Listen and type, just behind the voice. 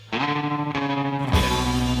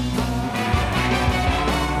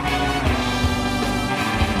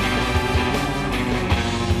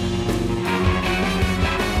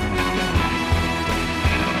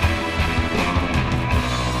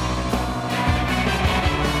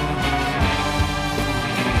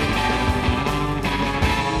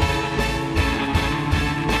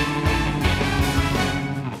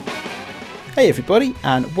Hey everybody,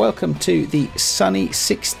 and welcome to the Sunny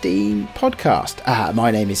 16 podcast.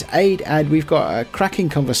 My name is Aid, and we've got a cracking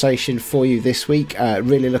conversation for you this week.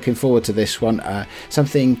 Really looking forward to this one.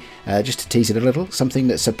 Something, just to tease it a little, something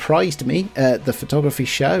that surprised me at the photography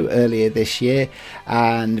show earlier this year,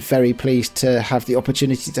 and very pleased to have the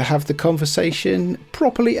opportunity to have the conversation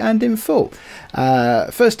properly and in full.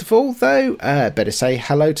 First of all, though, better say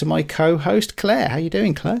hello to my co-host Claire. How you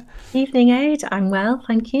doing, Claire? Evening, Aid. I'm well,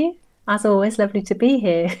 thank you. As always, lovely to be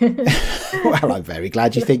here. Well, I'm very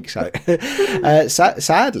glad you think so.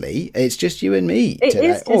 Sadly, it's just you and me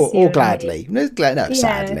today. Or gladly. No,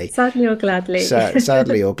 sadly. Sadly or gladly.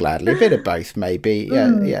 Sadly or gladly. A bit of both, maybe.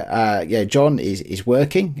 Yeah. John is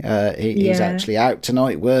working. He's actually out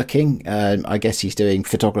tonight working. I guess he's doing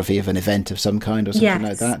photography of an event of some kind or something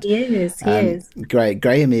like that. He is.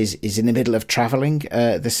 Graham is in the middle of travelling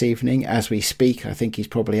this evening as we speak. I think he's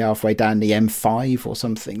probably halfway down the M5 or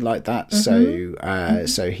something like that.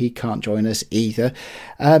 So he can't join us either.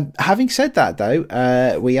 Having said that,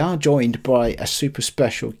 though, we are joined by a super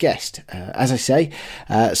special guest. As I say,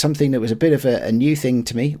 something that was a bit of a new thing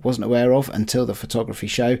to me, wasn't aware of until the photography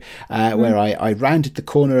show, where I rounded the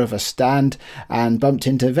corner of a stand and bumped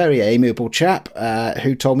into a very amiable chap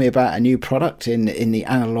who told me about a new product in the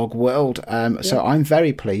analog world. So I'm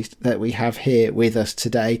very pleased that we have here with us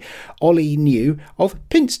today Ollie New of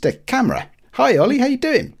Pinster Camera. Hi, Ollie. How you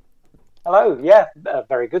doing? Hello. Yeah,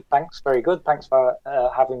 very good. Thanks. Very good. Thanks for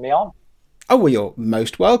having me on. Oh, well, you're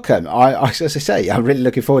most welcome. As I say, I'm really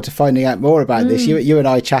looking forward to finding out more about this. You and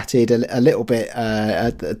I chatted a little bit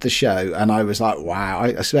at the show, and I was like, wow, I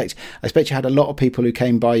expect you had a lot of people who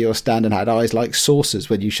came by your stand and had eyes like saucers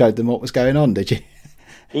when you showed them what was going on, did you?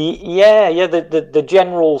 Yeah. The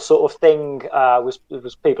general sort of thing was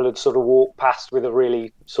people had sort of walked past with a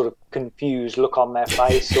really sort of confused look on their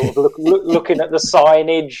face, sort of looking at the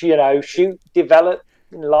signage, shoot, develop,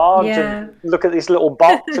 enlarge, and look at this little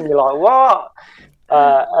box, and you're like, what?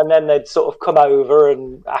 And then they'd sort of come over,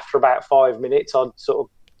 and after about 5 minutes, I'd sort of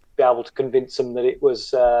be able to convince them that it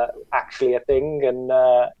was actually a thing, and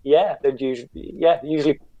they'd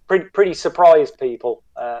usually pretty surprised people.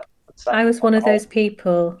 I was one of those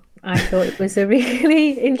people. I thought it was a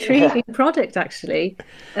really intriguing product, actually,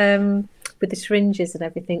 with the syringes and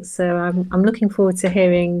everything. So I'm looking forward to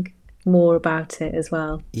hearing more about it as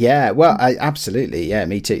well. Yeah, well, absolutely. Yeah,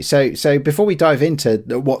 me too. So before we dive into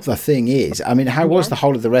what the thing is, I mean, how was the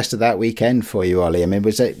whole of the rest of that weekend for you, Ollie? I mean,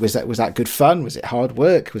 was that good fun? Was it hard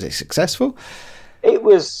work? Was it successful? It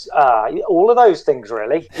was all of those things,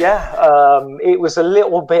 really. Yeah, it was a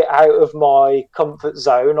little bit out of my comfort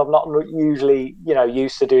zone. I'm not usually,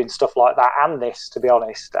 used to doing stuff like that, and this, to be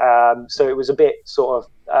honest. So it was a bit sort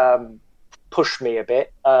of pushed me a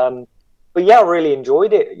bit. But yeah, I really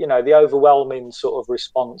enjoyed it. The overwhelming sort of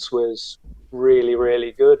response was really,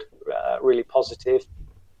 really good, really positive.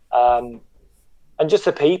 And just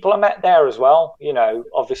the people I met there as well.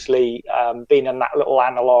 Obviously, being in that little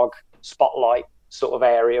analog spotlight sort of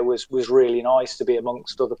area was really nice to be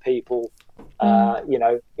amongst other people,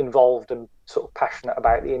 involved and sort of passionate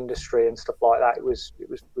about the industry and stuff like that. It was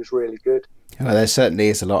really good. Well, there certainly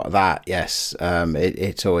is a lot of that. Yes,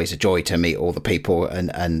 it's always a joy to meet all the people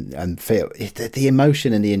and feel the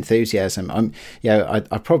emotion and the enthusiasm.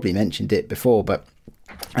 I probably mentioned it before, but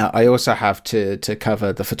I also have to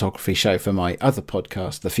cover the photography show for my other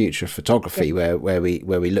podcast, The Future of Photography, where we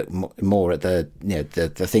look more at the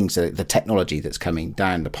things, the technology that's coming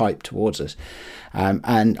down the pipe towards us.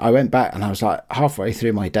 And I went back and I was like, halfway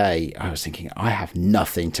through my day, I was thinking, I have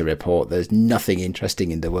nothing to report. There's nothing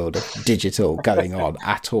interesting in the world of digital going on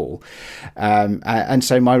at all. And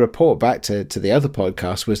so my report back to the other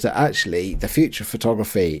podcast was that actually the future of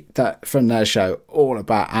photography, that from their show, all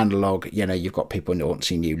about analog. You've got people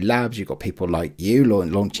launching new labs, you've got people like you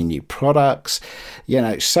launching new products,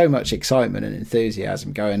 so much excitement and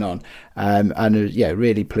enthusiasm going on.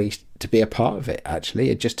 Really pleased to be a part of it,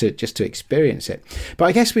 actually, just to experience it. But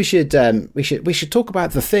I guess we should talk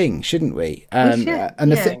about the thing, shouldn't we?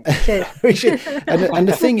 We should. And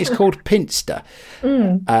the thing is called Pinster,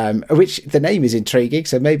 which the name is intriguing.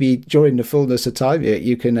 So maybe during the fullness of time,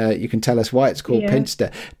 you can tell us why it's called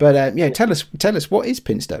Pinster. But tell us what is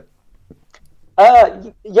Pinster.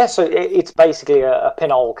 So it's basically a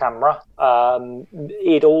pinhole camera.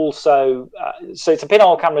 It also so it's a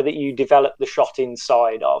pinhole camera that you develop the shot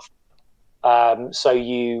inside of. So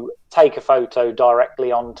you take a photo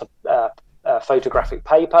directly onto photographic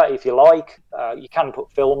paper, if you like. You can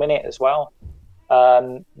put film in it as well,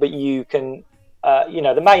 but you can.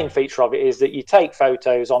 The main feature of it is that you take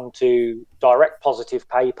photos onto direct positive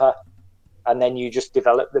paper, and then you just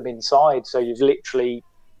develop them inside. So you've literally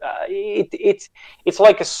it's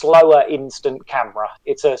like a slower instant camera.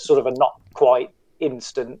 It's a sort of a not quite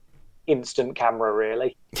instant camera,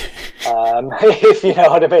 really. If you know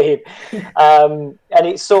what I mean. And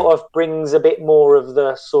it sort of brings a bit more of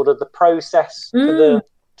the sort of the process to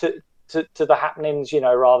the happenings,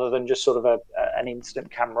 rather than just sort of an instant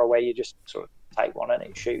camera where you just sort of take one and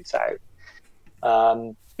it shoots out.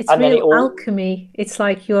 It's real alchemy. It's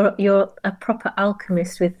like you're a proper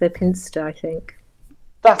alchemist with the Pinster, I think.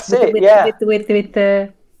 That's it. With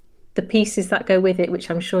the pieces that go with it, which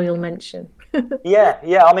I'm sure you'll mention. yeah.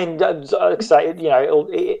 I mean, like I say,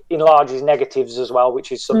 it enlarges negatives as well,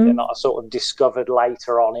 which is something that I sort of discovered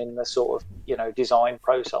later on in the sort of design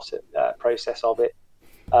process of it.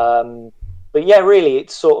 But yeah, really,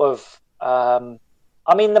 it's sort of.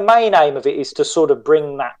 I mean, the main aim of it is to sort of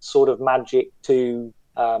bring that sort of magic to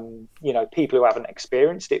people who haven't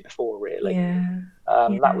experienced it before. Really,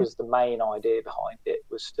 that was the main idea behind it,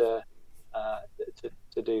 was to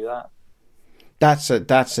do that. There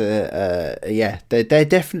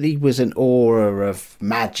definitely was an aura of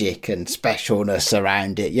magic and specialness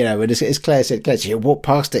around it, and as Claire said, you walk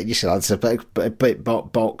past it and you see there's a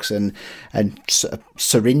box and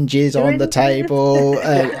syringes on the table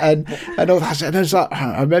and all that, and I was like,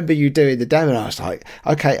 I remember you doing the demo and I was like,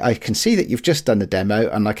 okay, I can see that you've just done the demo,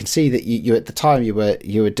 and I can see that you at the time you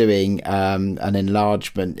were doing an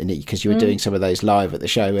enlargement in it, because you were doing some of those live at the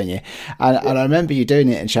show, weren't you? And I remember you doing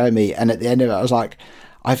it and showing me, and at the end of it I was like,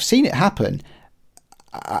 I've seen it happen.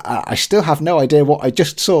 I still have no idea what I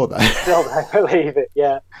just saw though. Still don't believe it.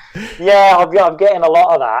 Yeah. I'm getting a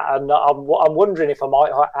lot of that, and I'm wondering if I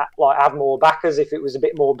might have more backers if it was a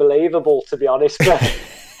bit more believable, to be honest. But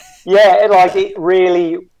it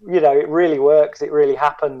really, it really works. It really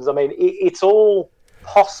happens. I mean, it's all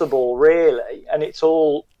possible, really, and it's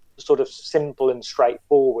all sort of simple and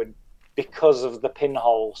straightforward because of the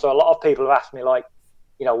pinhole. So a lot of people have asked me, like,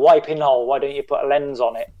 why pinhole? Why don't you put a lens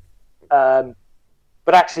on it?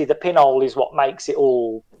 But actually, the pinhole is what makes it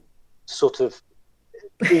all sort of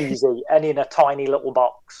easy and in a tiny little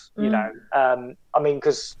box, I mean,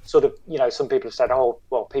 because sort of, some people have said, oh,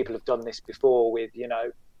 well, people have done this before with,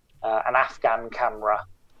 an Afghan camera,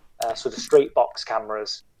 sort of street box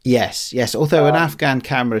cameras. Yes. Although an Afghan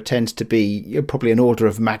camera tends to be probably an order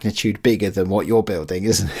of magnitude bigger than what you're building,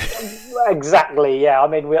 isn't it? Exactly. Yeah. I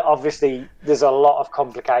mean, obviously there's a lot of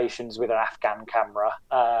complications with an Afghan camera.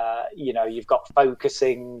 You've got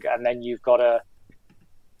focusing, and then you've got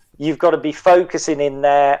to be focusing in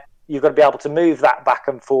there. You've got to be able to move that back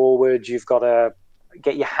and forward. You've got to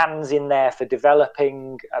get your hands in there for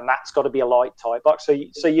developing, and that's got to be a light type box.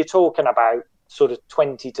 So you're talking about sort of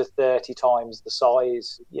 20 to 30 times the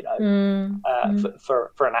size,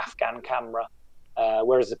 for an Afghan camera,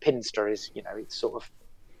 whereas the Pinster is, it's sort of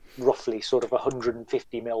roughly sort of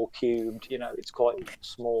 150 mil cubed. It's quite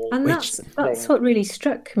small. And that's what really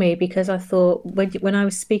struck me, because I thought when I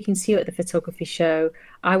was speaking to you at the photography show,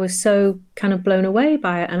 I was so kind of blown away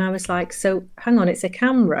by it, and I was like, so hang on, it's a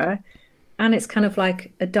camera and it's kind of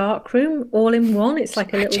like a dark room all in one. It's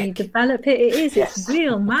like a little, you develop it. It is. Yes. It's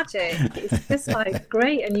real magic. It's just like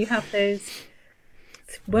great. And you have those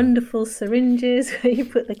wonderful syringes where you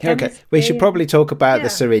put the chemistry. Okay, we should probably talk about the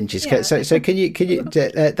syringes. Yeah. So can you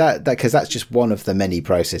that because that's just one of the many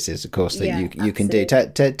processes, of course, that you can do.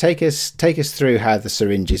 Take us through how the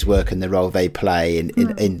syringes work and the role they play in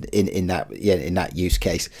that use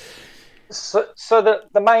case. So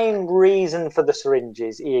the main reason for the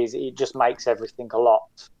syringes is it just makes everything a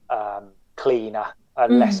lot cleaner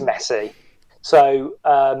and less messy. So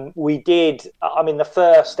we did, I mean, the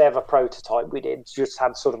first ever prototype we did just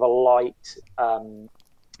had sort of a light, a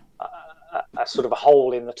sort of a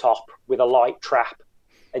hole in the top with a light trap,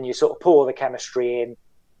 and you sort of pour the chemistry in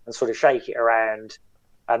and sort of shake it around,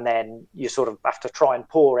 and then you sort of have to try and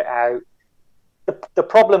pour it out. The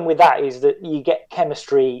problem with that is that you get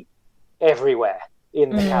chemistry everywhere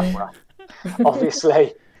in the camera,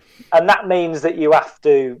 obviously, and that means that you have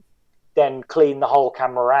to then clean the whole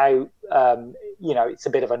camera out. It's a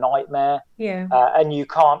bit of a nightmare. And you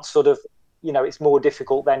can't sort of, it's more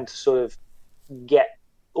difficult then to sort of get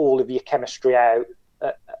all of your chemistry out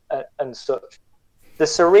and such. The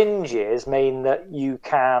syringes mean that you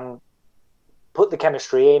can put the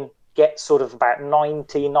chemistry in, get sort of about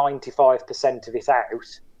 95% of it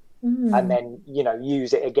out, and then,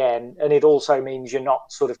 use it again. And it also means you're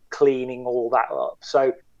not sort of cleaning all that up.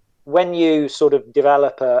 So when you sort of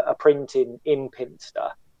develop a print in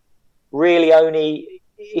Pinster, really only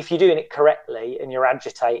if you're doing it correctly and you're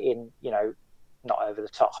agitating, not over the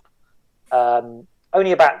top,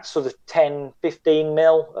 only about sort of 10, 15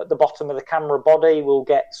 mil at the bottom of the camera body will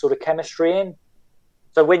get sort of chemistry in.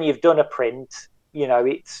 So when you've done a print, you know,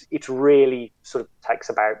 it's really sort of takes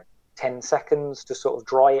about 10 seconds to sort of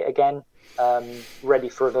dry it again, ready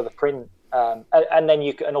for another print. And then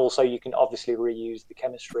you can obviously reuse the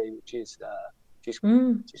chemistry, which is a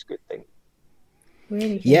good thing.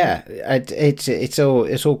 Really? Yeah, it's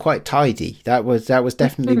all quite tidy. That was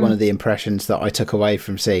definitely one of the impressions that I took away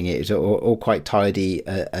from seeing it. It's all quite tidy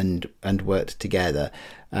and worked together.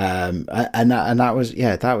 And that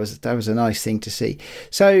was a nice thing to see.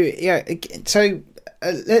 So yeah, so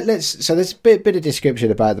let's there's a bit of description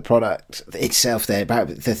about the product itself there, about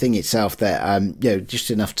the thing itself there, just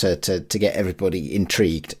enough to get everybody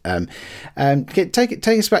intrigued. Take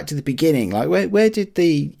us back to the beginning. Like where did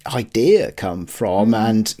the idea come from,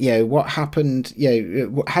 and what happened?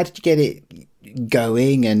 How did you get it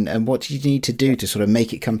going, and what did you need to do to sort of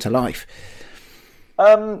make it come to life?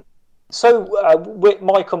 My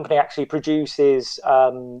company actually produces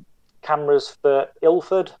cameras for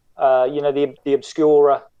Ilford. The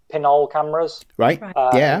Obscura pinhole cameras. Right.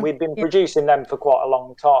 We've been producing them for quite a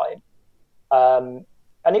long time.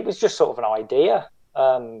 And it was just sort of an idea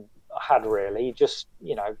I had, really. Just,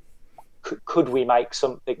 could we make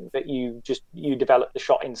something that you develop the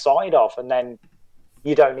shot inside of, and then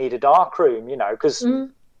you don't need a dark room, because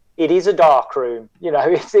it is a dark room.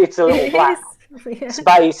 It's a little black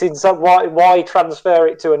space inside. Why transfer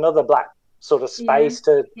it to another black sort of space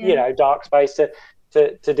dark space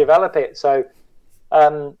to develop it? So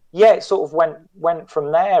it sort of went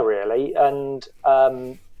from there, really. And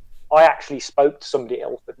I actually spoke to somebody at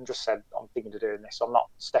Ilford and just said, I'm thinking of doing this. I'm not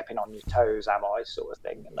stepping on your toes, am I? Sort of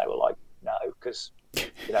thing. And they were like, no, because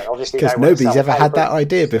obviously because nobody's ever had that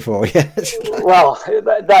idea before. Yes. Well,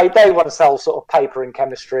 they want to sell sort of paper and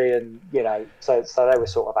chemistry, and so they were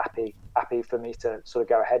sort of happy for me to sort of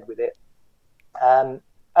go ahead with it. And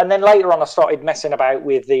then later on, I started messing about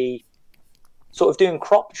with the sort of doing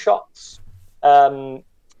crop shots.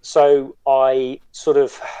 So I sort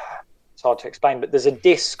of, it's hard to explain, but there's a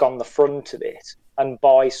disc on the front of it, and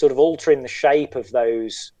by sort of altering the shape of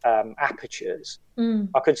those apertures,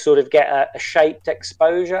 I could sort of get a shaped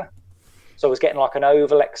exposure. So I was getting like an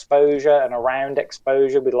oval exposure and a round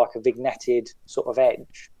exposure with like a vignetted sort of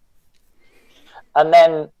edge. And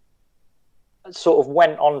then sort of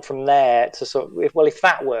went on from there to sort of, if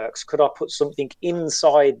that works, could I put something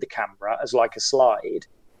inside the camera as like a slide?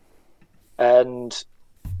 And,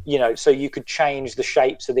 so you could change the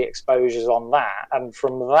shapes of the exposures on that. And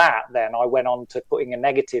from that, then I went on to putting a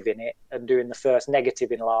negative in it and doing the first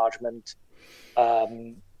negative enlargement.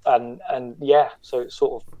 So it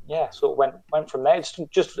sort of went from there. It's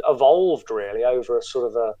just evolved, really, over a sort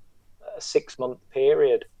of a 6-month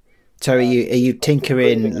period. So are you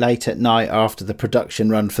tinkering late at night after the production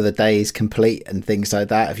run for the day is complete and things like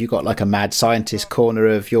that? Have you got like a mad scientist corner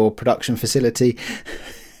of your production facility?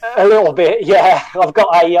 A little bit, yeah. I've got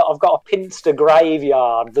a Pinster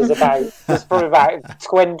graveyard. There's probably about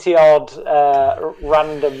 20 odd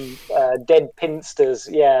random dead Pinsters,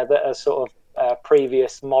 that are sort of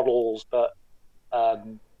previous models. But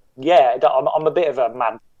I'm a bit of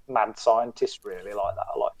a mad scientist, really, like that.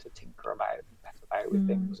 I like to tinker about and mess about with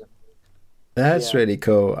things. That's really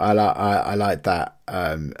cool. I like that.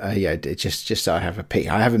 Just so I have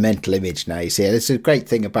a mental image now. You see, it's a great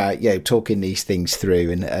thing about talking these things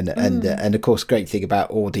through, and of course, great thing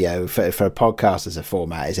about audio for a podcast as a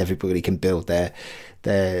format is everybody can build their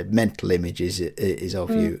mental images is of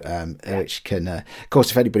you, which can, of course,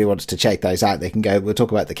 if anybody wants to check those out, they can go. We'll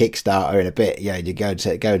talk about the Kickstarter in a bit. You go and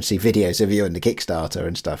see videos of you on the Kickstarter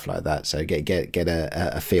and stuff like that. So get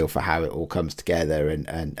a feel for how it all comes together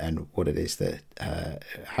and what it is that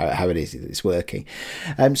how it is it's working.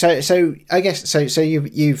 So I guess so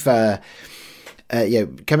you've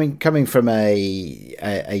coming from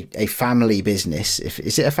a family business.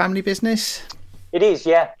 Is it a family business? It is,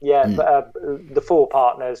 yeah. The 4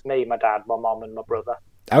 partners: me, my dad, my mum, and my brother.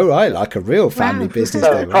 Oh, right, like a real family business.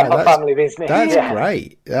 So proper family business. That's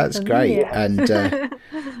great. That's great. Yeah.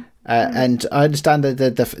 And I understand that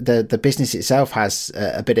the business itself has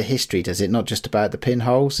a bit of history. Does it? Not just about the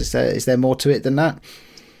pinholes. Is there more to it than that?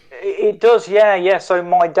 It does, yeah. So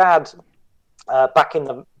my dad, back in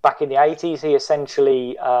the 80s, he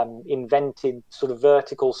essentially invented sort of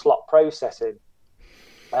vertical slot processing.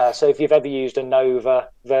 So if you've ever used a Nova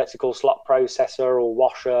vertical slot processor or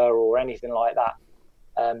washer or anything like that,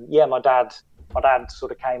 my dad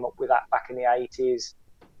sort of came up with that back in the 80s,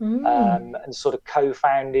 and sort of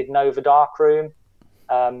co-founded Nova Darkroom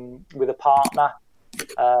with a partner.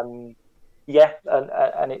 And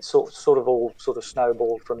it sort of all sort of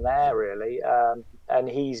snowballed from there, really. And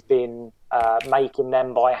he's been making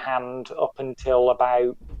them by hand up until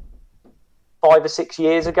about 5 or 6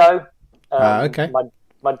 years ago. Okay.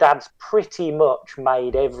 My dad's pretty much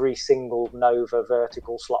made every single Nova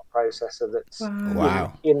vertical slot processor that's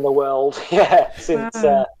in the world,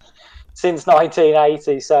 since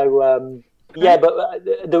 1980. So but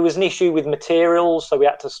there was an issue with materials, so we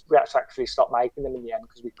had to actually stop making them in the end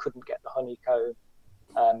because we couldn't get the honeycomb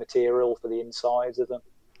material for the insides of them.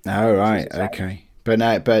 Oh right, okay.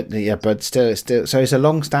 But still. So it's a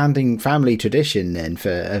long-standing family tradition then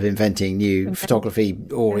of inventing new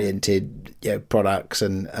photography-oriented products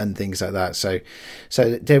and things like that. So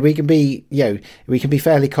we can be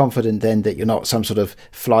fairly confident then that you're not some sort of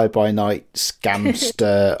fly-by-night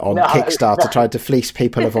scamster on Kickstarter trying to fleece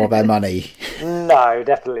people of all their money. No,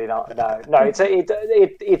 definitely not. No.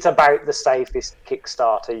 It's about the safest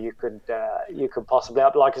Kickstarter you could possibly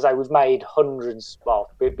have. Like I say, we've made hundreds,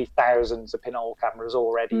 well, it'd be thousands of pinhole cameras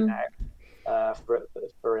already now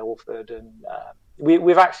for Ilford, and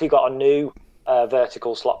we've actually got a new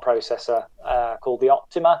vertical slot processor called the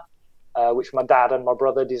Optima, which my dad and my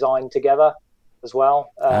brother designed together as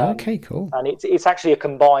well. Okay, cool. And it's actually a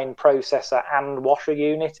combined processor and washer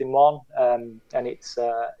unit in one, and it's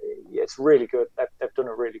really good. They've done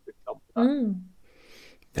a really good job with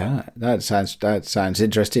that. That sounds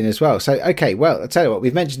interesting as well. So, okay, well, I'll tell you what,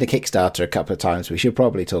 we've mentioned the Kickstarter a couple of times. We should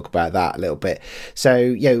probably talk about that a little bit.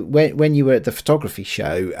 So, when you were at the photography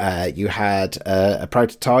show, you had a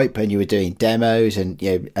prototype and you were doing demos, and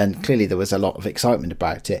and clearly there was a lot of excitement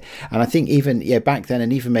about it. And I think even back then,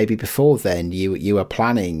 and even maybe before then, you were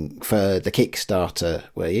planning for the Kickstarter,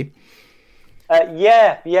 were you?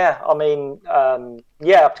 Yeah. I mean, a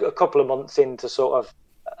couple of months into sort of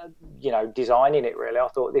designing it, really, I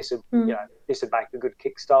thought this would make a good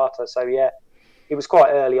Kickstarter. So it was quite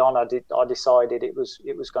early on. I decided it was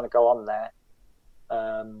going to go on there.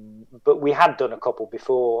 But we had done a couple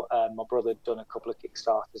before. My brother had done a couple of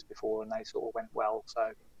Kickstarters before, and they sort of went well.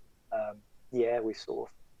 So we sort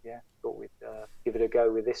of thought we'd give it a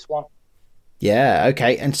go with this one. Yeah.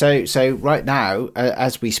 Okay. And so right now,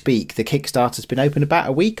 as we speak, the Kickstarter's been open about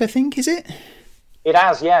a week, I think. Is it? It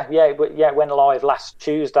has, it went live last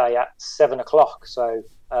Tuesday at 7:00. So.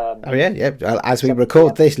 As we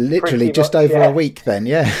record this, literally just over a week. Then,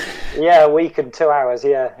 a week and 2 hours.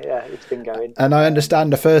 It's been going. And I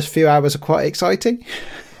understand the first few hours are quite exciting.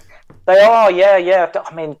 They are, yeah.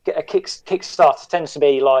 I mean, a Kickstarter tends to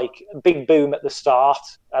be like a big boom at the start,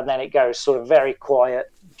 and then it goes sort of very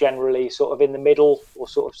quiet, generally, sort of in the middle, or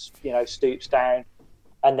sort of stoops down,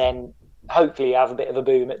 and then. Hopefully you have a bit of a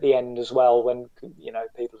boom at the end as well when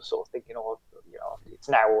people are sort of thinking it's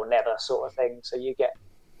now or never sort of thing, so you get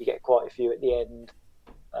quite a few at the end.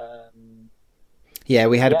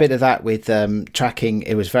 We had a bit of that with tracking.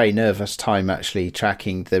 It was a very nervous time actually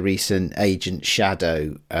tracking the recent Agent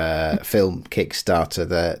Shadow film Kickstarter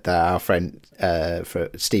that our friend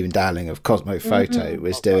Stephen Dowling of Cosmo Photo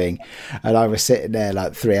was doing, and I was sitting there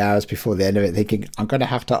like 3 hours before the end of it thinking I'm going to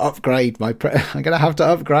have to upgrade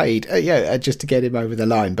just to get him over the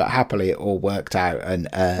line, but happily it all worked out and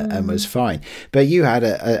was fine. But you had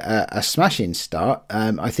a smashing start.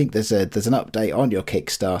 I think there's an update on your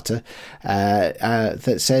Kickstarter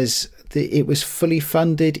that says that it was fully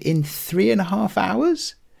funded in 3.5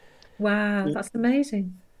 hours. Wow, that's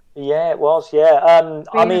amazing. Yeah, it was. Yeah,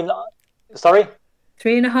 I mean, sorry.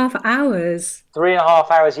 3.5 hours.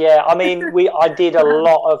 3.5 hours. Yeah, I mean, I did a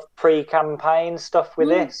lot of pre-campaign stuff with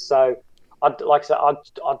this. So, I'd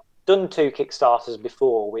done 2 Kickstarters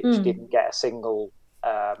before, which didn't get a single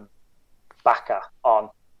backer on.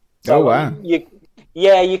 So, oh wow.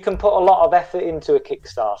 You can put a lot of effort into a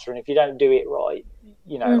Kickstarter, and if you don't do it right,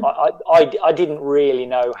 I didn't really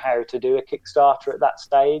know how to do a Kickstarter at that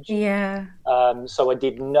stage. Yeah. So I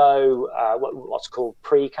didn't know what's called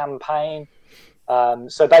pre-campaign.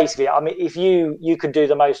 So basically, I mean, if you could do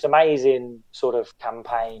the most amazing sort of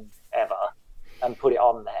campaign ever and put it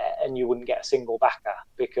on there, and you wouldn't get a single backer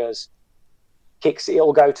because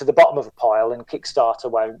it'll go to the bottom of a pile, and Kickstarter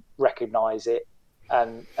won't recognise it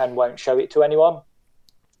and won't show it to anyone.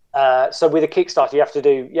 So with a Kickstarter, you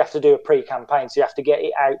have to do a pre-campaign. So you have to get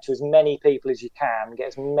it out to as many people as you can, get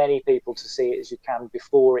as many people to see it as you can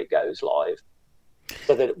before it goes live,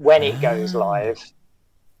 so that when it goes live,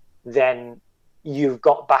 then you've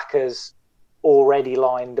got backers already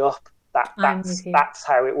lined up. That's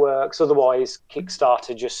how it works. Otherwise,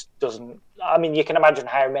 Kickstarter just doesn't. I mean, you can imagine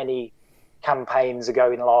how many campaigns are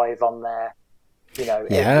going live on there. I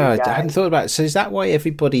hadn't thought about it. So is that why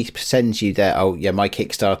everybody sends you their my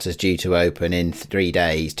Kickstarter's due to open in 3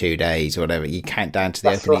 days, 2 days, whatever? You count down to the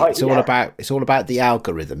opening. Right, it's all about the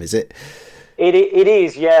algorithm, is it? It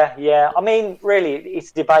is, yeah. I mean, really,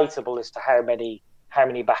 it's debatable as to how many how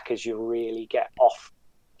many backers you really get off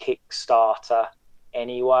Kickstarter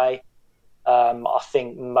anyway. I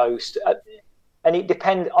think most, and it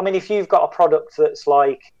depends. I mean, if you've got a product that's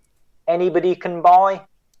like anybody can buy,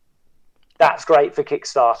 that's great for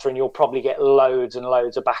Kickstarter, and you'll probably get loads and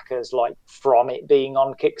loads of backers like from it being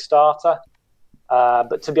on Kickstarter.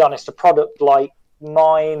 But to be honest, a product like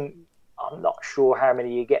mine, I'm not sure how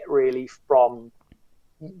many you get really from.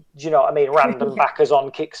 Do you know what I mean? Random backers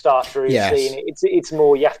on Kickstarter is seen. It's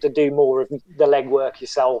more, you have to do more of the legwork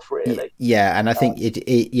yourself, really. Yeah, and I think it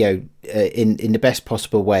in the best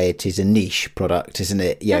possible way, it is a niche product, isn't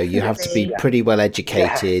it? You have to be pretty well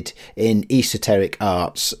educated in esoteric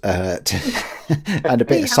arts and a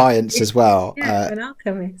bit of science as well. An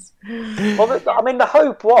alchemist. Well, I mean, the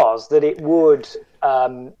hope was that it would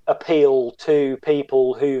appeal to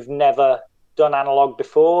people who've never done analog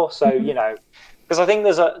before. So because I think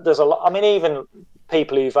there's a lot. I mean, even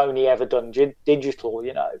people who've only ever done digital,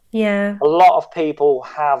 a lot of people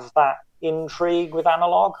have that intrigue with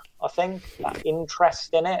analog. I think that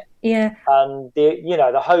interest in it. Yeah. And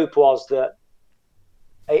the hope was that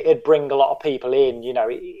it'd bring a lot of people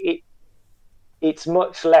in. It's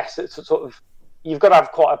much less. It's sort of, you've got to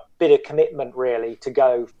have quite a bit of commitment really to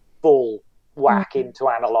go full whack into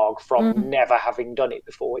analog from never having done it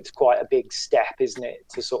before. It's quite a big step, isn't it,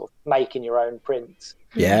 to sort of making your own prints.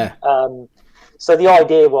 Yeah. So the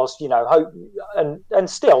idea was, hope and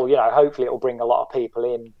still, hopefully it'll bring a lot of people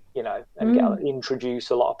in, and introduce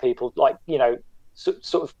a lot of people, like,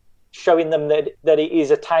 sort of showing them that it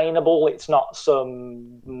is attainable. It's not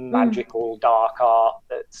some magical dark art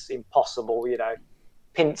that's impossible.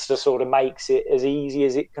 Pinster sort of makes it as easy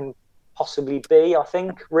as it can possibly be, I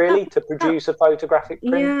think, really, to produce a photographic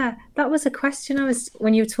print. Yeah, that was a question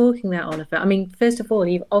when you were talking there, Oliver. I mean, first of all,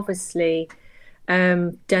 you've obviously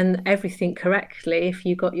done everything correctly. If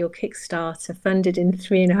you got your Kickstarter funded in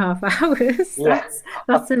 3.5 hours,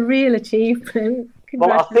 that's a real achievement.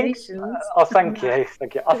 Congratulations. Well, thank you. I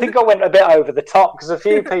think I went a bit over the top because a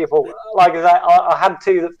few people, like that, I had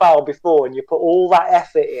two that failed before, and you put all that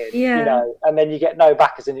effort in, and then you get no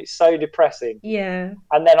backers, and it's so depressing. Yeah.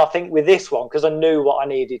 And then I think with this one, because I knew what I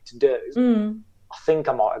needed to do, I think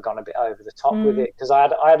I might have gone a bit over the top with it, because I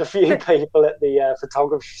had a few people at the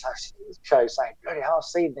photography show saying, "Bloody hell, I've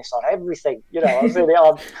seen this on everything." I've seen it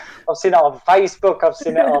on Facebook, I've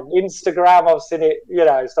seen it on Instagram, I've seen it.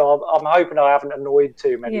 So I'm hoping I haven't annoyed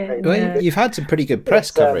too many people. Well, you've had some pretty good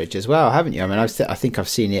press coverage as well, haven't you? I mean, I think I've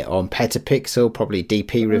seen it on Petapixel, probably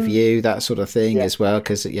DP Review, that sort of thing as well.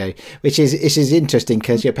 Because which is interesting,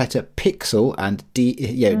 because Petapixel and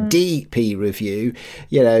DP Review,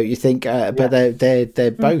 you think, but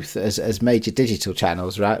they're both as major digital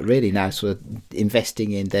channels, right? Really now sort of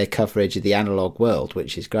investing in their coverage of the analog world,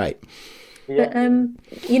 which is great. But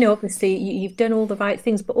obviously you've done all the right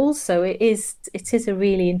things, but also it is a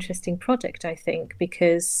really interesting project, I think,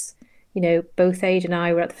 because both Ade and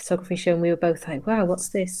I were at the photography show, and we were both like, "Wow, what's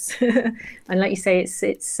this?" And like you say,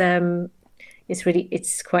 it's an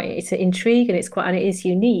intrigue, and it is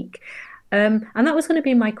unique. And that was going to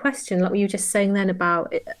be my question, like what you were just saying then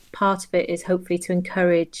about it, part of it is hopefully to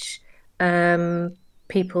encourage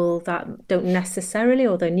people that don't necessarily,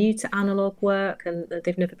 or they're new to analog work and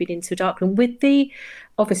they've never been into a darkroom.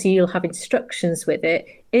 Obviously you'll have instructions with it.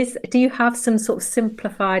 Do you have some sort of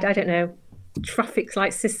simplified, I don't know, traffic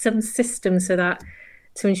light system so that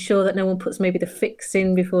to ensure that no one puts maybe the fix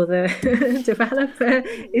in before the developer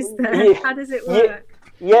is there? How does it work?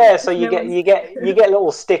 Yeah, so you get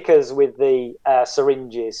little stickers with the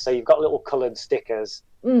syringes. So you've got little coloured stickers,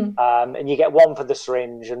 and you get one for the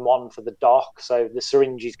syringe and one for the dock. So the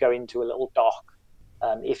syringes go into a little dock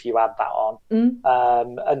if you add that on,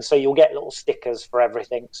 and so you'll get little stickers for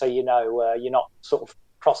everything. So you're not sort of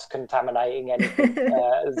cross-contaminating anything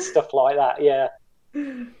and stuff like that. Yeah.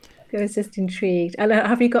 I was just intrigued. And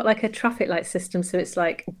have you got like a traffic light system? So it's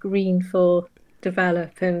like green for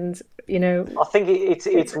develop, and I think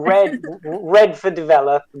it's red for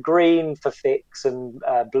develop, green for fix, and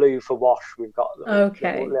blue for wash. We've got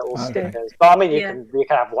little stickers. But I mean, you can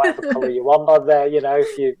have whatever colour you want on there.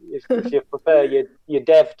 If you prefer your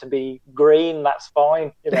dev to be green, that's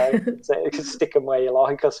fine. You can stick them where you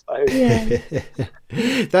like, I suppose. Yeah.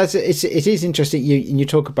 It is interesting. You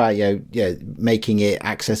talk about making it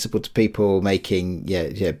accessible to people,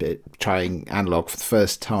 trying analog for the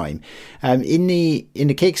first time. In the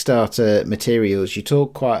Kickstarter materials, you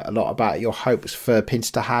talk quite a lot about your hopes for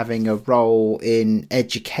Pinster having a role in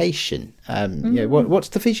education. What's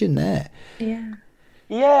the vision there?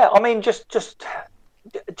 Yeah. I mean, just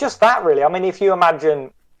that really. I mean, if you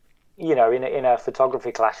imagine, in a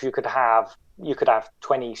photography class, you could have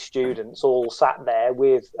 20 students all sat there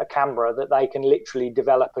with a camera that they can literally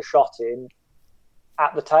develop a shot in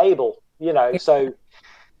at the table, So,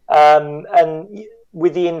 and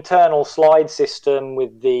with the internal slide system,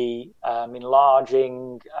 with the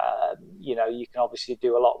enlarging, you can obviously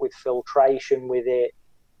do a lot with filtration with it.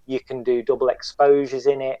 You can do double exposures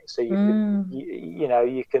in it, so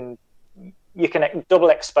you can double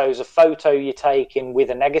expose a photo you're taking with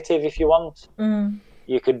a negative if you want.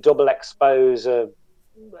 You could double expose and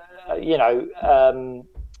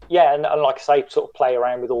like I say, sort of play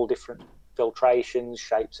around with all different filtrations,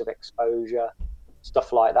 shapes of exposure,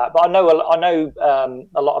 stuff like that. But I know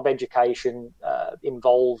a lot of education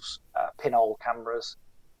involves pinhole cameras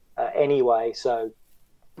anyway, so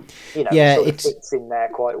it fits in there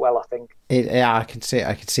quite well, I think. I can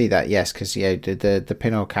see that, yes, because the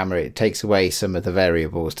pinhole camera, it takes away some of the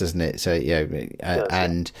variables, doesn't it? So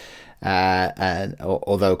and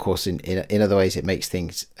although of course in other ways it makes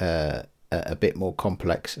things a bit more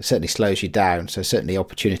complex, it certainly slows you down, so certainly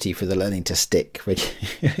opportunity for the learning to stick, which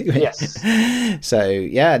yes. So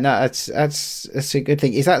that's a good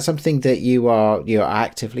thing. Is that something that you're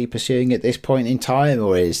actively pursuing at this point in time,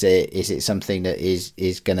 or is it something that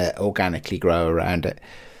is going to organically grow around it?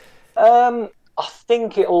 I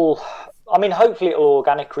think hopefully it'll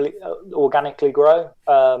organically grow.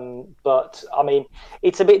 But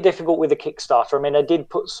it's a bit difficult with the Kickstarter. I did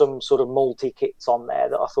put some sort of multi-kits on there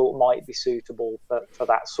that I thought might be suitable for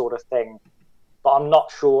that sort of thing. But I'm not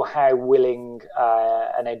sure how willing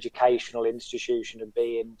an educational institution would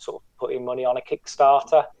be in sort of putting money on a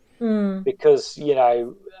Kickstarter. Because,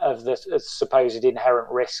 of the supposed inherent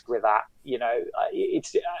risk with that,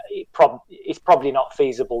 it's probably not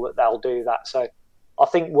feasible that they'll do that. So I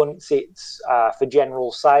think once it's for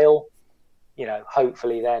general sale,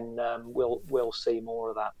 hopefully then we'll see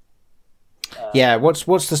more of that.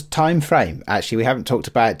 What's the time frame? Actually, we haven't talked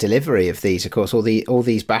about delivery of these. Of course, all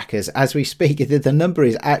these backers, as we speak, the number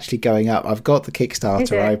is actually going up. I've got the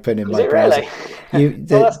Kickstarter open in my browser. Really?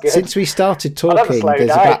 Since we started talking,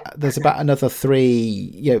 there's about another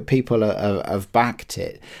 3 people have backed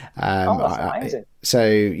it. That's amazing. So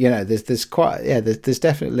there's quite there's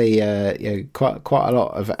definitely quite a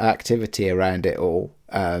lot of activity around it all.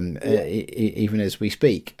 Even as we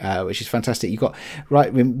speak, which is fantastic. You've got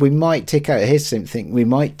right. We might tick out. Here's something. We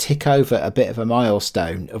might tick over a bit of a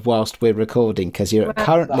milestone of whilst we're recording, because you're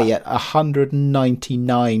currently at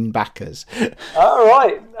 199 backers. Oh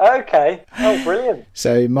right, okay. Oh, brilliant.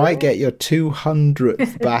 So you might get your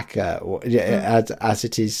 200th backer as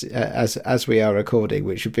it is as we are recording,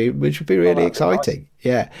 which would be really exciting.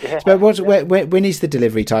 Nice. Yeah. But when is the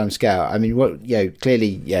delivery time scale?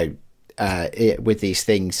 Clearly with these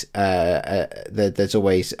things, there's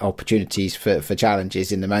always opportunities for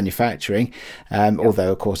challenges in the manufacturing.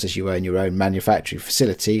 Although, of course, as you own your own manufacturing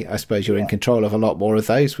facility, I suppose you're in control of a lot more of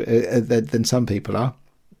those than some people are.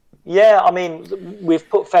 Yeah, we've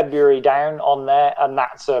put February down on there, and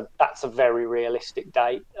that's a very realistic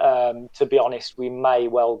date. To be honest, we may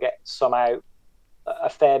well get some out a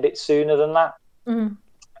fair bit sooner than that.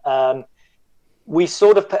 Mm-hmm. We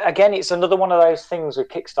sort of, again, it's another one of those things with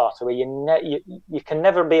Kickstarter where you can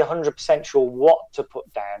never be 100% sure what to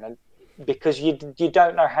put down, and because you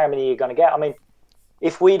don't know how many you're going to get.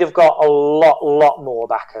 If we'd have got a lot more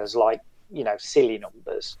backers, like silly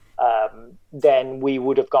numbers, then we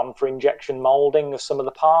would have gone for injection molding of some of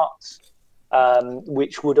the parts,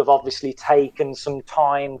 which would have obviously taken some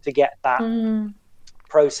time to get that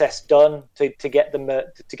process done, to get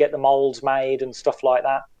the molds made and stuff like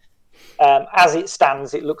that. As it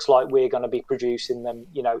stands, it looks like we're going to be producing them,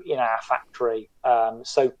 in our factory.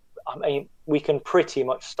 So, we can pretty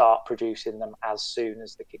much start producing them as soon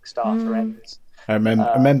as the Kickstarter ends. I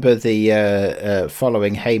remember the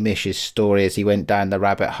following Hamish's story as he went down the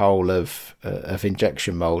rabbit hole of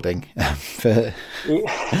injection molding for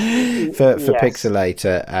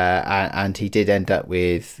Pixelator, and he did end up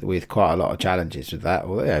with quite a lot of challenges with that.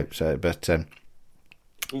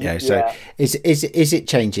 Is it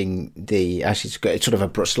changing the? Actually, it's sort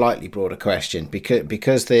of a slightly broader question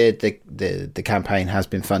because the campaign has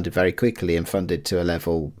been funded very quickly and funded to a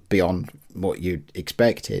level beyond what you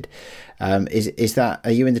expected. Is that,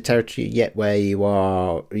 are you in the territory yet where you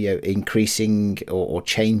are increasing or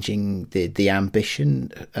changing the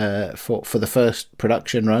ambition for the first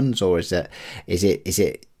production runs, or is it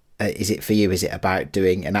for you? Is it about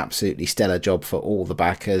doing an absolutely stellar job for all the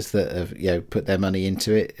backers that have put their money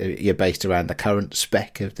into it? You're based around the current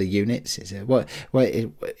spec of the units. Is it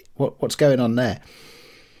what's going on there?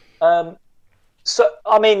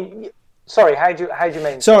 Sorry, how do you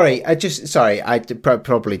mean? Sorry, I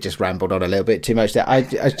probably just rambled on a little bit too much there. I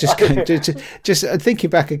just just thinking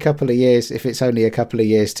back a couple of years, if it's only a couple of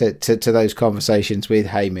years, to those conversations with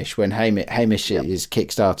Hamish when Hamish's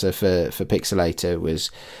Kickstarter for Pixelator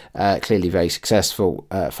was clearly very successful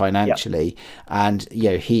financially, and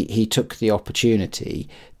he took the opportunity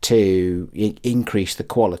to increase the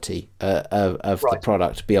quality of the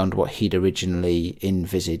product beyond what he'd originally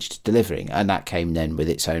envisaged delivering, and that came then with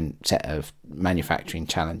its own set of manufacturing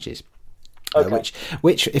challenges.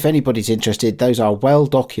 Which, if anybody's interested, those are well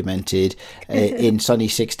documented in Sunny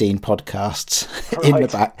 16 podcasts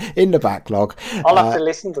in the backlog. I'll have to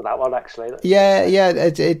listen to that one actually.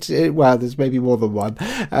 Well, there's maybe more than one,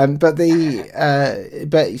 but I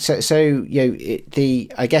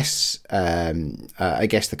guess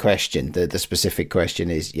the question, the specific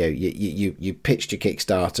question is, you pitched your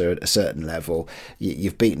Kickstarter at a certain level,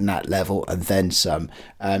 you've beaten that level and then some.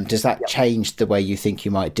 Does that change the way you think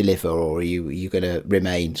you might deliver, or are you going to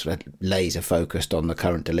remain sort of laser focused on the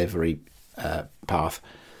current delivery path?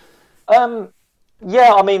 I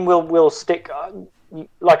mean, we'll stick.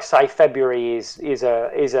 Like I say, February is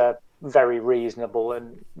a very reasonable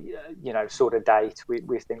and sort of date.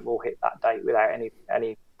 We think we'll hit that date without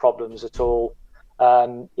any problems at all.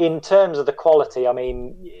 In terms of the quality, I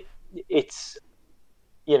mean, it's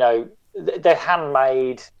they're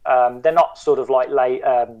handmade. They're not sort of like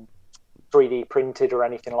 3D printed or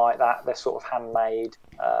anything like that. They're sort of handmade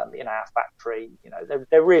in our factory.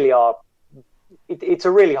 They really are. It's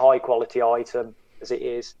a really high quality item as it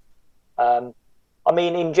is. I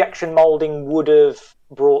mean, injection molding would have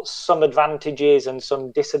brought some advantages and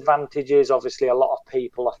some disadvantages. Obviously, a lot of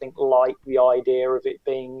people, I think, like the idea of it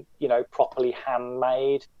being, properly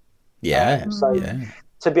handmade.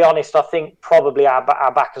 To be honest, I think probably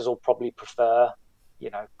our backers will probably prefer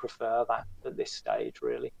that at this stage,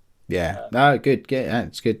 really. Yeah. No, good. Yeah,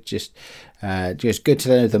 it's good. Just good to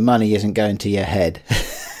know the money isn't going to your head.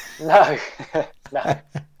 No.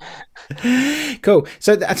 Cool.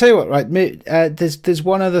 So I tell you what, right? There's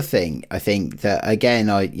one other thing I think that, again,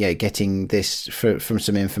 getting this from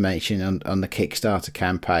some information on the Kickstarter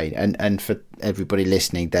campaign, and for everybody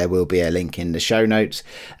listening, there will be a link in the show notes,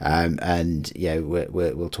 and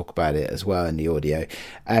we'll talk about it as well in the audio.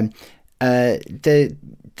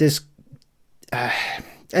 There's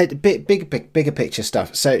bigger picture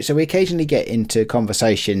stuff. So we occasionally get into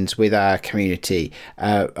conversations with our community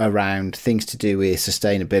around things to do with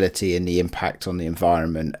sustainability and the impact on the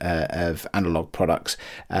environment of analog products.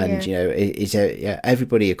 And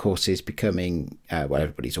everybody, of course, is becoming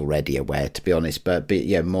everybody's already aware, to be honest, but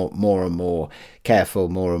more and more careful,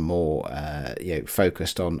 more and more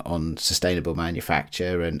focused on sustainable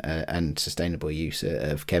manufacture and sustainable use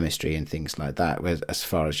of chemistry and things like that, as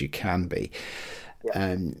far as you can be.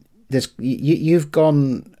 You've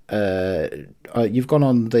gone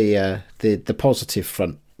on the positive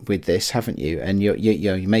front with this, haven't you? And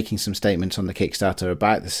you're making some statements on the Kickstarter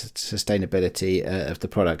about the sustainability of the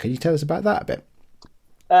product. Can you tell us about that a bit?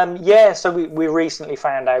 So we recently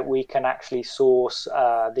found out we can actually source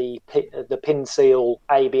the Pinseal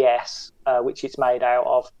ABS, which it's made out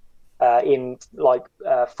of, in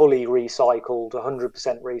fully recycled,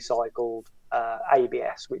 100% recycled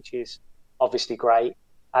ABS, which is obviously great,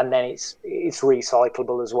 and then it's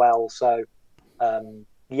recyclable as well. So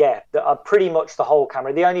pretty much the whole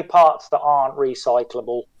camera. The only parts that aren't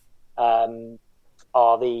recyclable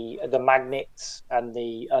are the magnets and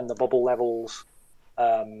the bubble levels.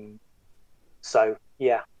 It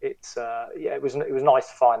was nice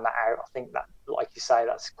to find that out. I think that, like you say,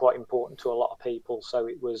 that's quite important to a lot of people. So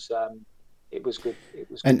it was good.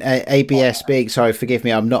 And ABS being, sorry, forgive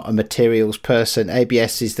me, I'm not a materials person.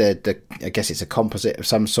 ABS is the I guess it's a composite of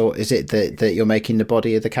some sort. Is it that you're making the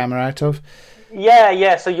body of the camera out of?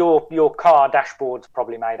 Yeah. So your car dashboard's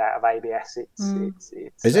probably made out of ABS. It's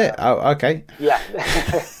is it? Oh, okay. Yeah.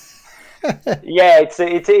 Yeah, it's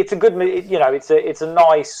a good, it's a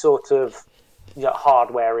nice sort of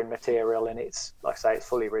hardware in material, and it's, like I say, it's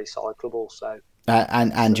fully recyclable. So.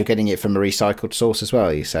 And you're getting it from a recycled source as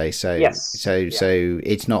well, you say. So yes. So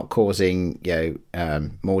it's not causing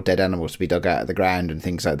more dead animals to be dug out of the ground and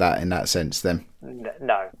things like that in that sense. Then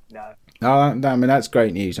no. Oh, I mean, that's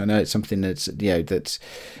great news. I know it's something that's that's,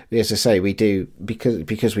 as I say, we do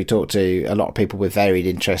because we talk to a lot of people with varied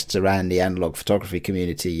interests around the analog photography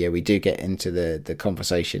community. Yeah, we do get into the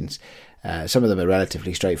conversations. Some of them are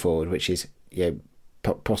relatively straightforward, which is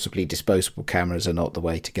possibly disposable cameras are not the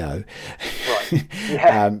way to go. Right.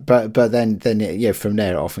 Yeah. But then from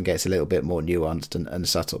there it often gets a little bit more nuanced and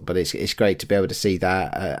subtle. But it's great to be able to see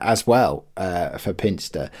that as well for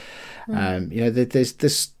Pinster.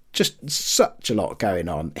 There's just such a lot going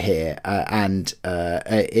on here, and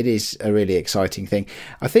it is a really exciting thing.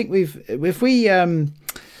 I think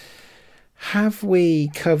have we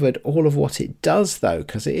covered all of what it does, though?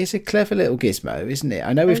 Because it is a clever little gizmo, isn't it?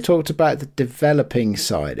 I know we've talked about the developing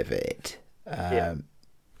side of it. And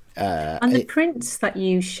the prints that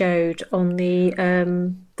you showed on the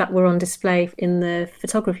that were on display in the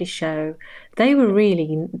photography show, they were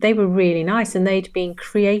really nice, and they'd been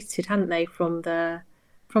created, hadn't they, from the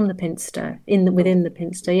Pinster within the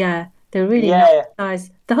Pinster? Yeah, they were really nice.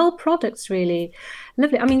 The whole product's really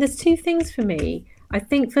lovely. I mean, there's two things for me. I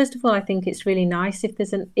think, first of all, I think it's really nice if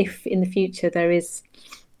in the future there is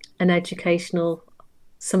an educational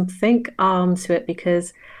something arm to it,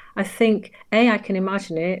 because I think I can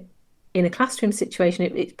imagine it in a classroom situation.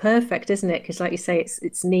 It's perfect, isn't it? Because, like you say,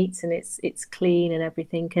 it's neat and it's clean and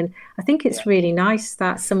everything. And I think it's really nice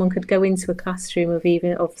that someone could go into a classroom of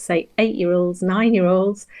say 8-year-olds,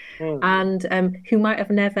 9-year-olds, and who might have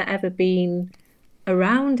never ever been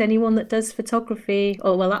around anyone that does photography,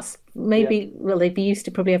 or that's maybe they'd be used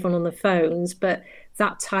to probably everyone on their phones, but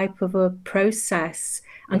that type of a process,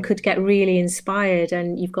 and could get really inspired,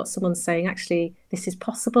 and you've got someone saying, actually, this is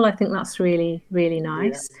possible. I think that's really, really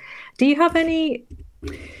nice. Do you have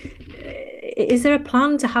is there a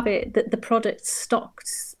plan to have the product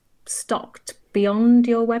stocked beyond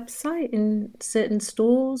your website in certain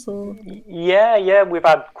stores? Or we've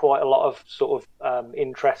had quite a lot of sort of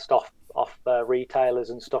interest off retailers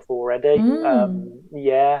and stuff already.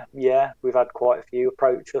 We've had quite a few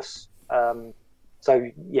approach us,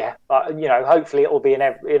 hopefully it'll be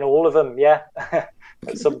in all of them at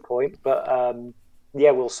some point, but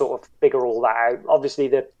we'll sort of figure all that out. Obviously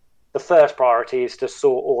the first priority is to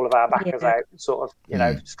sort all of our backers out sort of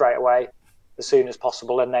straight away as soon as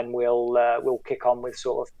possible, and then we'll kick on with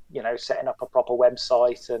sort of setting up a proper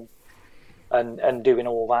website and doing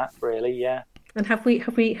all that, really. And have we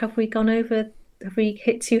gone over? Have we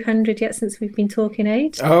hit 200 yet since we've been talking,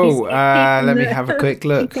 Ade? Let me have a quick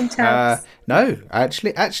look. No,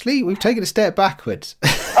 actually, we've taken a step backwards.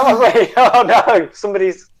 Oh wait! Oh no!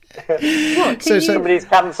 Somebody's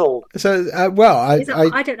cancelled. So, I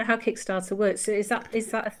don't know how Kickstarter works. So is that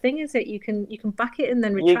a thing? Is it you can back it and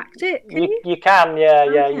then retract it? You can,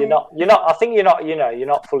 Okay. You're not. I think you're not. You're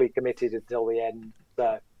not fully committed until the end.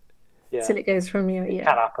 So, till it goes from you. It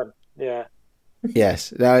can happen. Yeah.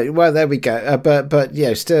 Yes. Well, there we go. But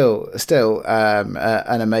still,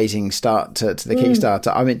 an amazing start to the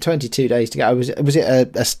Kickstarter. I mean, 22 days to go. Was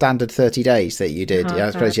it a standard 30 days that you did? I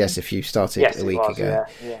suppose yes. If you started a week ago,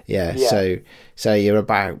 yeah. So you're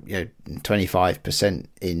about 25%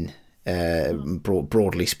 in,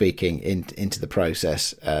 broadly speaking, into the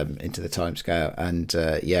process, into the timescale, and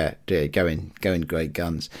going great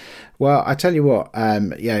guns. Well, I tell you what,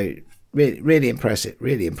 Really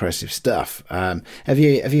impressive stuff. Have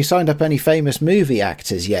you signed up any famous movie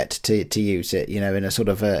actors yet to use it? In a sort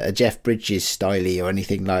of a Jeff Bridges style or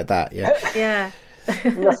anything like that? Yeah.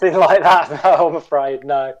 Nothing like that. No, I'm afraid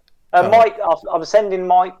no. Mike, I'm sending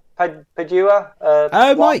Mike Padua.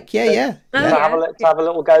 Mike, to have a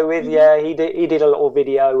little go with. Yeah, he did a little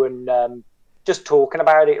video and just talking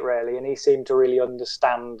about it really, and he seemed to really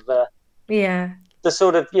understand the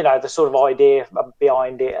sort of idea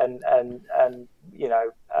behind it, and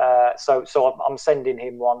so I'm sending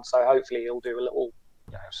him one, so hopefully he'll do a little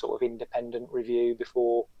sort of independent review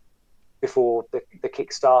before the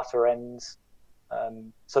Kickstarter ends.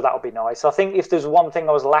 So that'll be nice. I think if there's one thing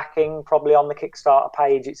I was lacking probably on the Kickstarter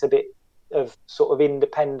page, it's a bit of sort of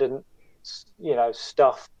independent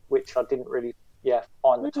stuff which I didn't really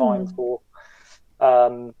find the time for.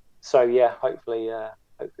 Hopefully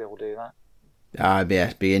we'll do that.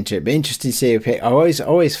 Be interesting to see. I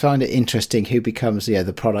always find it interesting who becomes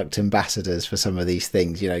the product ambassadors for some of these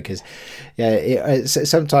things, because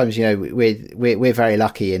sometimes we're very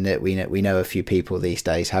lucky in that we know a few people these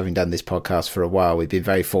days. Having done this podcast for a while, we've been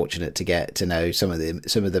very fortunate to get to know some of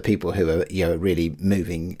the people who are really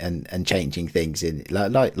moving and changing things in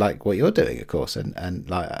like what you're doing, of course,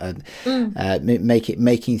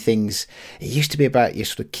 making things. It used to be about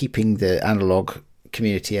sort of keeping the analog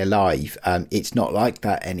community alive. It's not like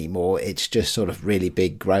that anymore. It's just sort of really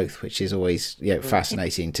big growth, which is always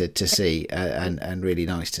fascinating to see and really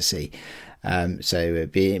nice to see. So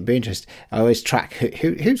be interested. I always track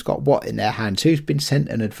who's got what in their hands, who's been sent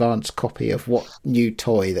an advanced copy of what new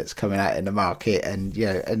toy that's coming out in the market, and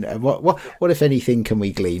and what if anything can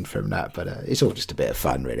we glean from that? But it's all just a bit of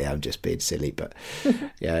fun, really. I'm just being silly, but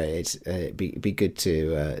it's be good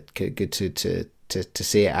to to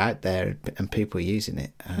see it out there and people using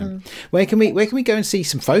it. Where can we go and see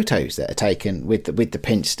some photos that are taken with the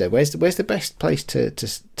Pinster? Where's the best place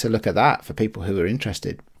to look at that for people who are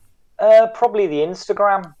interested? Probably the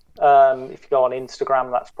Instagram. If you go on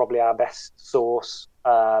Instagram, that's probably our best source.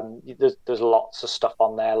 There's lots of stuff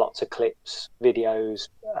on there, lots of clips, videos,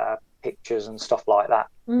 pictures and stuff like that.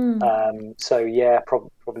 So yeah,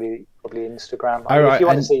 probably Instagram. If you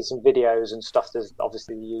want to see some videos and stuff, there's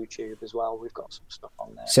obviously the YouTube as well. We've got some stuff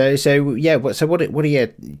on there. So yeah, what are your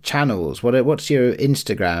channels? What's your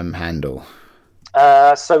Instagram handle?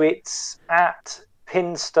 So it's at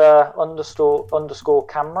Pinster _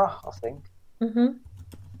 camera, I think.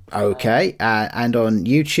 Okay, and on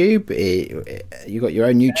YouTube, you got your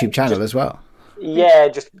own YouTube channel as well. Yeah,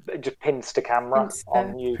 just Pinster camera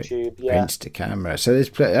on YouTube. Yeah, Pinster camera. So there's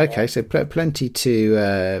plenty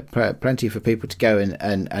for people to go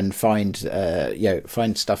and find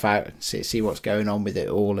find stuff out, and see what's going on with it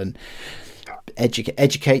all, and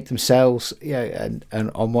educate themselves and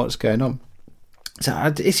on what's going on. So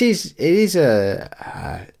it is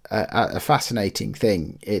a fascinating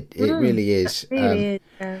thing. It really is. It really is.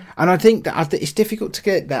 And I think that it's difficult to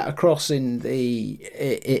get that across in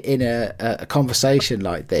a conversation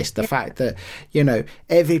like this. The fact that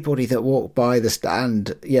everybody that walked by the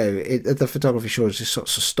stand, the photography shows just sort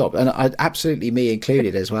of stopped, and absolutely me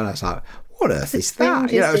included as well. I was like, "What on earth is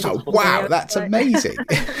that?" It's like, "Wow, that's amazing."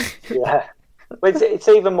 Yeah. But it's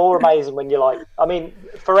even more amazing when you're like, I mean,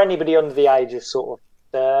 for anybody under the age of sort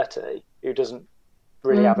of 30 who doesn't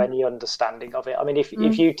really have any understanding of it. I mean, if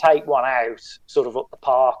you take one out sort of up the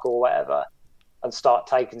park or whatever and start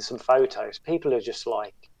taking some photos, people are just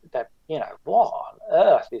like, what on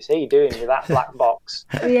earth is he doing with that black box?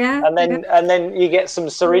 Yeah. And then you get some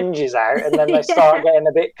syringes out, and then they start getting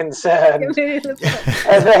a bit concerned.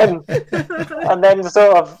 and then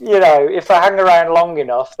sort of, if they hang around long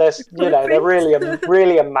enough, they're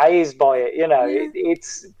really amazed by it.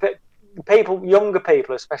 It's younger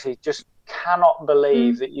people especially, just cannot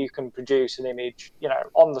believe that you can produce an image,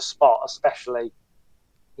 on the spot, especially.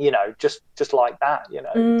 Just like that,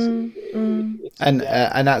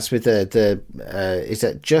 and that's with the is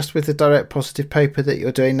that just with the direct positive paper that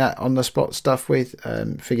you're doing that on the spot stuff with?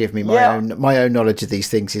 Forgive me, my own knowledge of these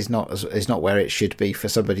things is not where it should be for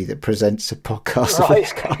somebody that presents a podcast of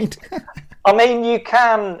this kind. I mean, you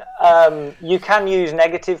can use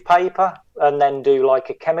negative paper and then do like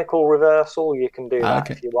a chemical reversal. You can do that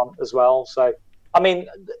if you want as well. So, I mean,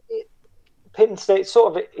 Pinster, it's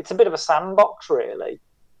a bit of a sandbox, really.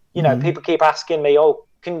 People keep asking me,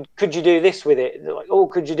 could you do this with it? They're like,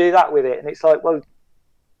 could you do that with it? And it's like, well,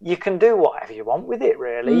 you can do whatever you want with it,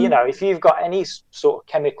 really. If you've got any sort of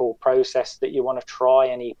chemical process that you want to try,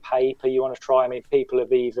 any paper you want to try. I mean, people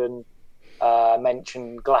have even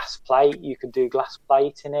mentioned glass plate. You could do glass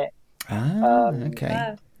plate in it.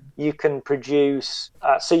 Okay. You can produce,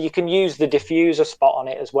 so you can use the diffuser spot on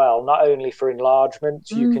it as well, not only for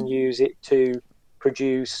enlargements, you can use it to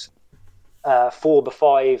produce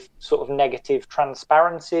 4x5 sort of negative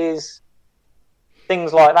transparencies,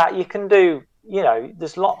 things like that. You can do,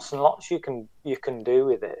 there's lots and lots you can do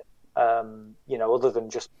with it, other than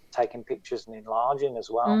just taking pictures and enlarging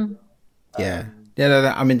as well. I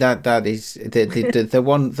mean that is the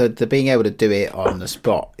one, the being able to do it on the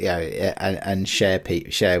spot, and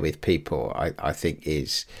share with people. I think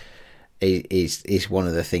is one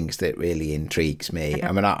of the things that really intrigues me.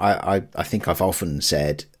 I mean, I think I've often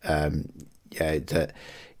said that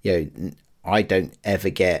I don't ever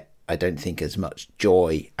get, I don't think, as much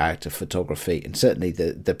joy out of photography, and certainly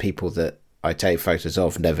the people that I take photos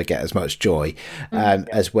of never get as much joy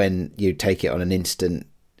as when you take it on an instant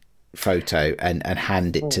photo and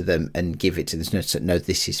hand it to them and give it to them. No,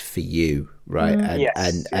 this is for you, right?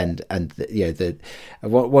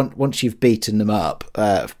 Once you've beaten them up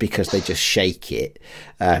because they just shake it,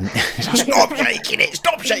 stop shaking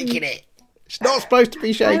it. It's not supposed to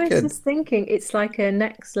be shaken. I was just thinking, it's like a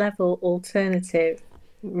next level alternative,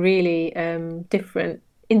 really different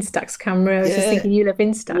Instax camera. I was just thinking, you love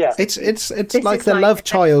Instax. Yeah. It's like the love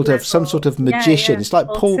child of some sort of magician. It's like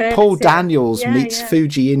Paul Daniels meets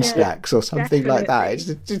Fuji Instax or something like that.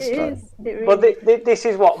 This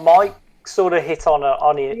is what Mike sort of hit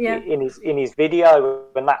on in his video,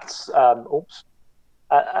 and that's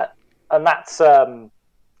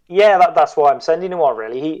that's why I'm sending him one.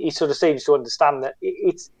 Really, he sort of seems to understand that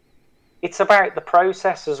it's about the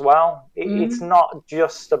process as well. It's not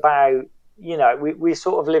just about, we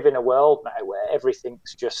sort of live in a world now where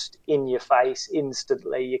everything's just in your face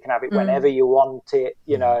instantly. You can have it whenever you want it,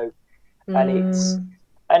 and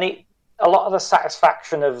a lot of the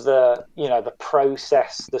satisfaction of the the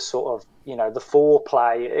process, the sort of the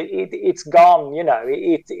foreplay, it's gone.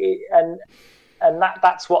 And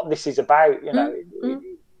that's what this is about.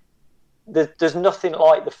 There's nothing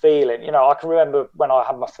like the feeling. I can remember when I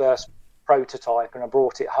had my first prototype and I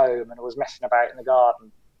brought it home and I was messing about in the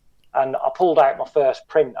garden and I pulled out my first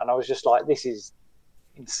print and I was just like, this is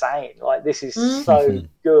insane. Like, this is so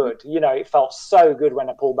good. It felt so good when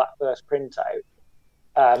I pulled that first print out.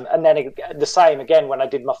 And then the same again when I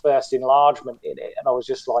did my first enlargement in it, and I was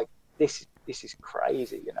just like, this is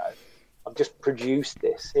crazy. I've just produced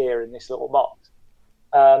this here in this little box.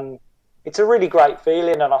 It's a really great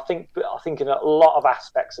feeling, and I think in a lot of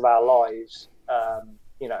aspects of our lives,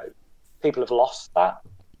 people have lost that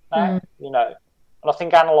now. And I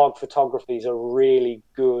think analog photography is a really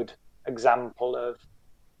good example of,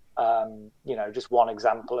 just one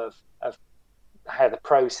example of how the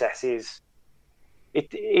process is.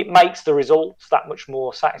 It makes the results that much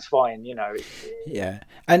more satisfying, Yeah,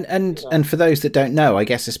 and for those that don't know, I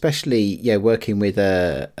guess especially working with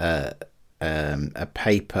a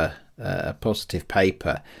paper, a positive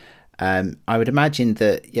paper, I would imagine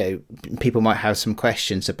that people might have some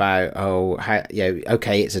questions about how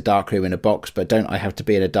okay, it's a darkroom in a box, but don't I have to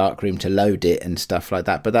be in a darkroom to load it and stuff like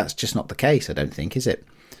that? But that's just not the case, I don't think, is it?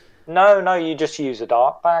 No, you just use a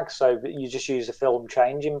dark bag, so you just use a film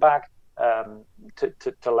changing bag.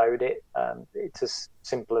 To load it. It's as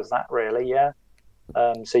simple as that, really. Yeah.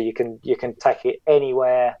 So you can take it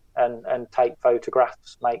anywhere and take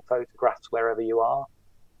photographs, make photographs wherever you are.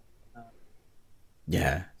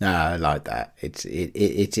 Yeah, no, I like that.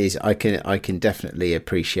 It is. I can definitely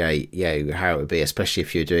appreciate how it would be, especially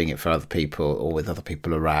if you're doing it for other people or with other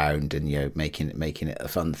people around, and making it a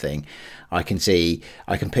fun thing. I can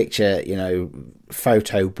picture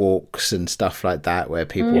photo walks and stuff like that where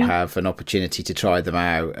people have an opportunity to try them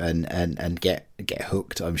out and get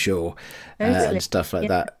hooked, I'm sure, and stuff like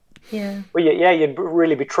that. Yeah. Well, you'd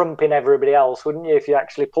really be trumping everybody else, wouldn't you, if you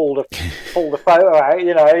actually pulled the photo out?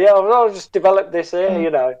 I'll just develop this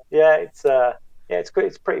here. Yeah, it's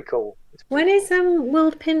pretty cool. When is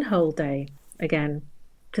World Pinhole Day again?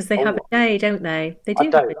 Because they have a day, don't they? They do. I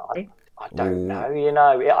don't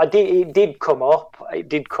know. It did come up. It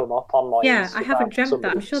did come up on my. Yeah, Instagram. I haven't dreamt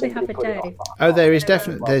that. I'm sure they have a day. Oh, there's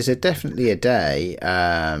definitely a day.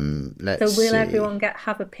 So will everyone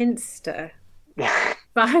have a Pinster?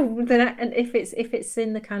 And if it's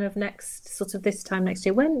in the kind of next sort of this time next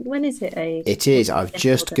year, when is it? It is. I've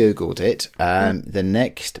just Googled it. The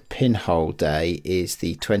next Pinhole Day is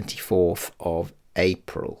the 24th of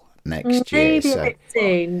April next year. Maybe a bit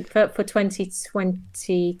soon for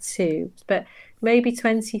 2022, but maybe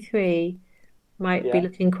 23 might be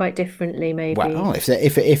looking quite differently. Maybe. Well, if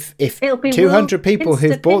 200 people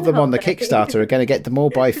who've bought them on the Kickstarter are going to get them all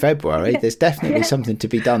by February, there's definitely something to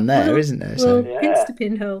be done there, isn't there? So Pinster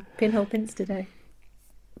Pinhole Pinster Day.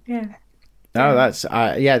 Yeah. No, that's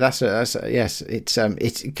yes.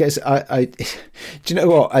 It's because I do you know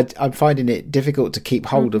what I'm finding it difficult to keep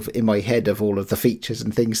hold of in my head of all of the features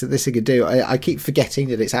and things that this thing can do. I keep forgetting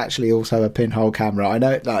that it's actually also a pinhole camera. I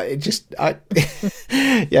know, I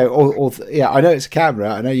know it's a camera.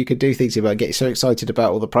 I know you can do things about getting so excited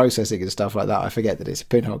about all the processing and stuff like that. I forget that it's a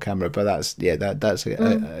pinhole camera, but that's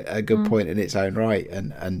a good point in its own right,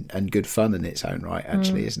 and good fun in its own right,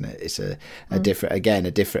 actually, isn't it? It's a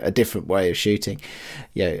different way of shooting,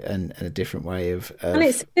 and a different way of and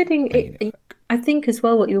it's good. I think as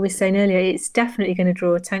well what you were saying earlier, it's definitely going to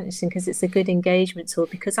draw attention because it's a good engagement tool,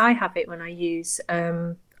 because I have it when I use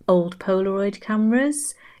old Polaroid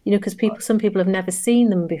cameras, because some people have never seen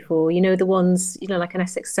them before, the ones, like an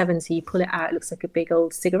SX70, you pull it out, it looks like a big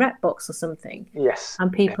old cigarette box or something. Yes.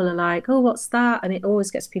 And people are like, oh, what's that? And it always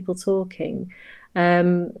gets people talking.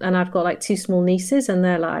 And I've got like two small nieces, and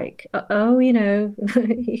they're like, oh, your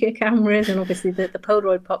cameras, and obviously the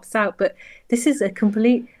Polaroid pops out. But this is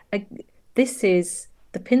this is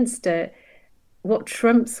the Pinster. What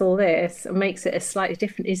trumps all this and makes it a slightly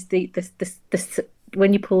different is the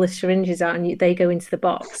when you pull the syringes out and they go into the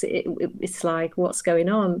box. It's like, what's going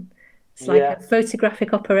on? It's like a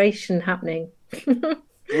photographic operation happening.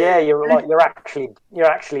 Yeah, you're actually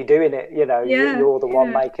doing it. You're the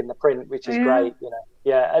one making the print, which is great.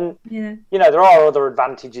 And there are other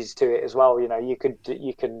advantages to it as well. You can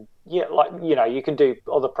do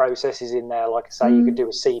other processes in there. Like I say, you can do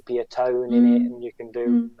a sepia tone in it, and you can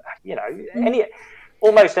do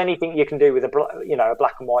almost anything you can do with a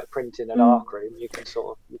black and white print in a darkroom. You can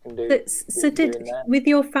do. With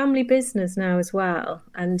your family business now as well,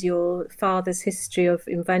 and your father's history of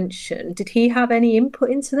invention, did he have any input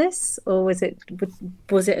into this, or was it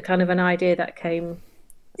a kind of an idea that came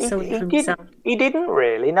sold it for himself? He didn't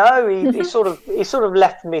really. No, he sort of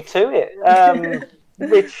left me to it.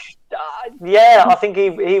 Which, yeah, I think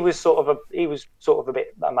he was sort of a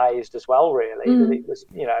bit amazed as well. Really, that it was,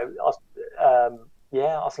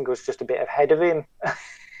 I think I was just a bit ahead of him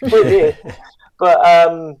with it. But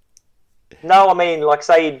no, I mean, like I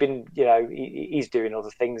say, he'd been, he's doing other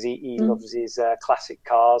things. He loves his classic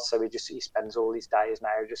cars, so he spends all his days now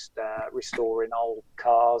just restoring old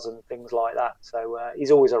cars and things like that. So he's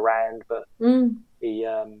always around, but he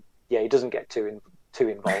doesn't get too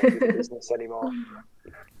involved with the business anymore.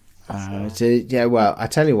 Well, I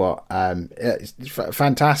tell you what, it's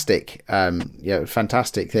fantastic,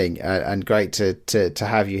 fantastic thing, and great to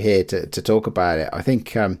have you here to talk about it. I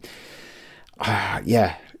think,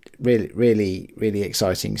 really, really, really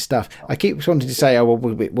exciting stuff. I keep wanting to say,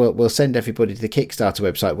 we'll send everybody to the Kickstarter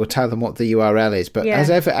website. We'll tell them what the URL is, but as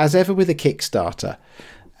ever with a Kickstarter,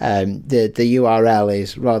 the URL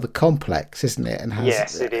is rather complex, isn't it? And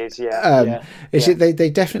yes, it is. Yeah. They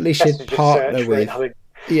definitely should partner with.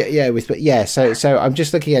 So I'm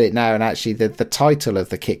just looking at it now, and actually the title of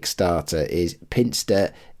the Kickstarter is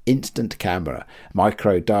Pinster Instant Camera,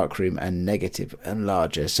 Micro Darkroom and Negative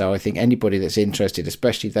Enlarger. So I think anybody that's interested,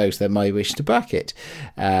 especially those that may wish to back it,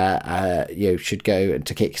 should go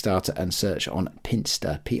to Kickstarter and search on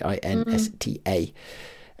Pinsta, Pinsta.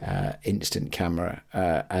 Instant camera,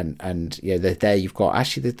 and there you've got,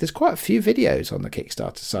 actually there's quite a few videos on the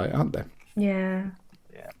Kickstarter site, aren't there? Yeah,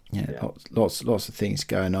 lots of things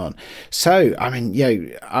going on. So I mean,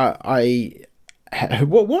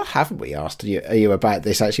 what haven't we asked you about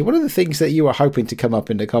this? Actually, one of the things that you were hoping to come up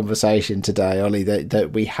in the conversation today, Ollie,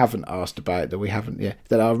 that we haven't asked about,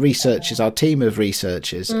 that our researchers, our team of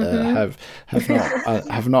researchers, have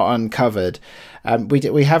not uncovered.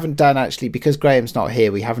 We haven't done, actually, because Graham's not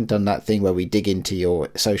here. We haven't done that thing where we dig into your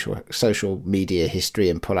social media history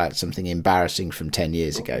and pull out something embarrassing from 10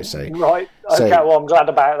 years ago. So right, okay. Well, I'm glad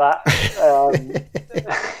about that.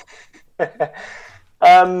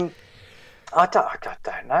 I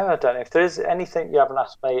don't know. I don't know if there's anything you haven't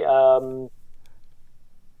asked me.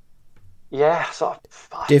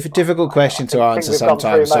 Difficult question to answer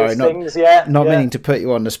sometimes. Sorry, not meaning to put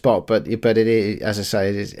you on the spot, but it is, as I say,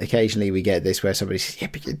 it is, occasionally we get this where somebody says,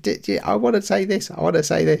 I want to say this.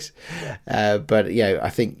 But I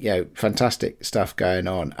think fantastic stuff going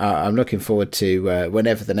on. I'm looking forward to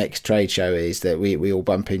whenever the next trade show is, that we all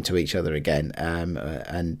bump into each other again,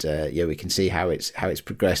 and we can see how it's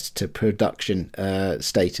progressed to production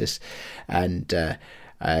status, and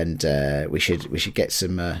we should get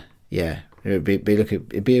some. It'd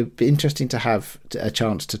be interesting to have a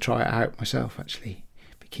chance to try it out myself, actually.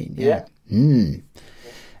 Be keen,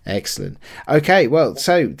 Excellent. Okay, well,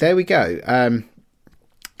 so there we go.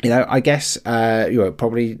 I guess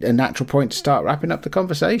probably a natural point to start wrapping up the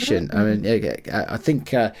conversation. I mean, I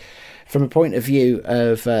think from a point of view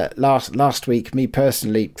of last week, me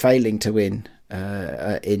personally failing to win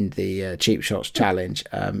in the Cheap Shots Challenge,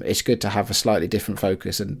 it's good to have a slightly different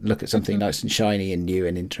focus and look at something nice and shiny and new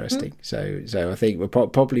and interesting. So I think we're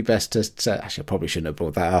probably best to say, actually I probably shouldn't have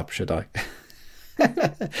brought that up, should I?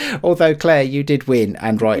 Although Claire, you did win,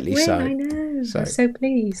 and rightly so. I know. I'm so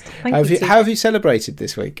pleased. How have you celebrated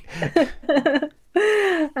this week? Have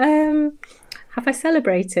I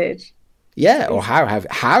celebrated? Yeah, or how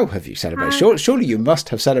have you celebrated? Surely you must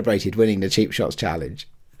have celebrated winning the Cheap Shots Challenge.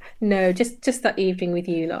 No, just that evening with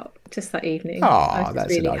you lot. Just that evening. Oh, that's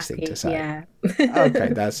really a nice thing to say. Yeah.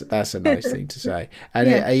 Okay, that's a nice thing to say.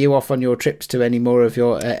 And are you off on your trips to any more of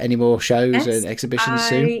your any more shows and exhibitions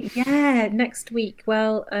soon? Yeah, next week.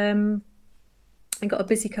 Well, I got a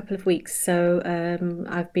busy couple of weeks, so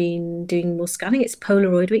I've been doing more scanning. It's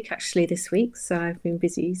Polaroid week actually this week, so I've been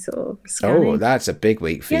busy sort of scanning. Oh, that's a big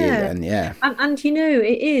week for you then, yeah. And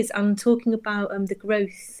it is. I'm talking about the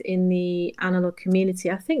growth in the analog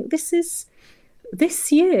community. I think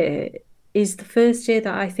this year is the first year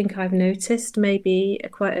that I think I've noticed maybe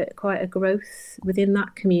quite a growth within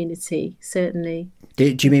that community, certainly.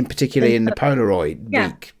 Do you mean particularly in the Polaroid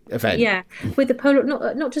week event? Yeah, with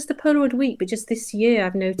the not just the Polaroid week, but just this year,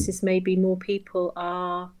 I've noticed maybe more people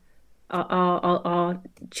are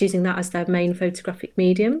choosing that as their main photographic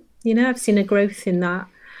medium. I've seen a growth in that.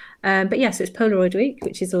 But yes, it's Polaroid week,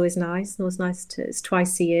 which is always nice. Always nice it's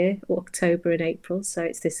twice a year, October and April, so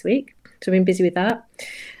it's this week. So I've been busy with that,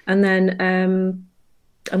 and then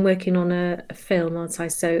I'm working on a film, aren't I?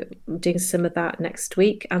 So I'm doing some of that next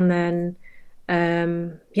week, and then.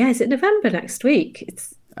 Is it November next week?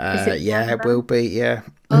 It will be. Yeah,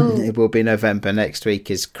 it will be November next week.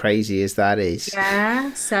 As crazy as that is.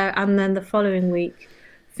 Yeah. So, and then the following week,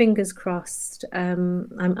 fingers crossed. I'm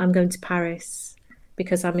going to Paris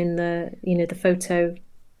because I'm in the the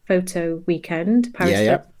photo weekend,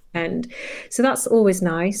 Paris weekend. So that's always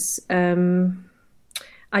nice.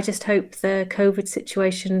 I just hope the COVID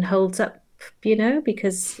situation holds up,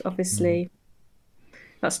 because obviously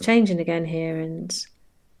that's changing again here, and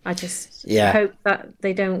I just hope that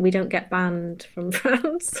we don't get banned from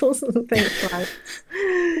France or something like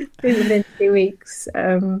within 2 weeks.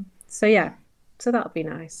 So that'll be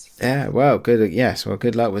nice. Yeah, well, good. Yes, well,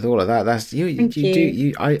 good luck with all of that. That's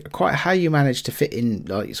I quite how you manage to fit in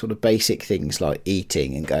like sort of basic things like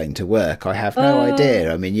eating and going to work. I have no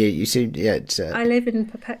idea. I mean, you seem I live in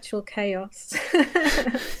perpetual chaos.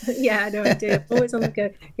 Yeah, no idea. Always on the go.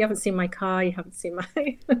 You haven't seen my car. You haven't seen my.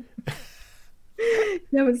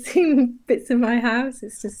 You haven't seen bits of my house.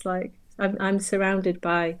 It's just like I'm surrounded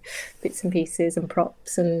by bits and pieces and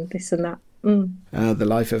props and this and that. The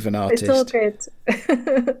life of an artist. It's all good.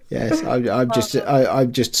 Yes,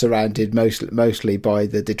 I'm just surrounded mostly by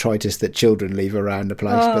the detritus that children leave around the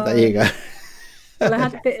place. But there you go. Well, I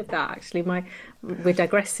had a bit of that actually. We're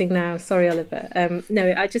digressing now. Sorry, Oliver.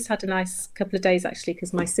 No, I just had a nice couple of days actually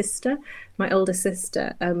because my older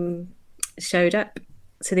sister, showed up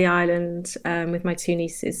to the island with my 2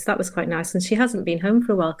 nieces. That was quite nice, and she hasn't been home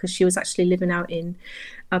for a while because she was actually living out in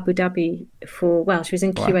Abu Dhabi she was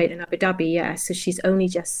in Kuwait and Abu Dhabi, so she's only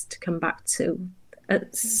just come back to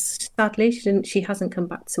sadly she hasn't come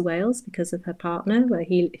back to Wales because of her partner where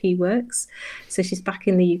he works, so she's back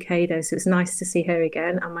in the UK though, so it's nice to see her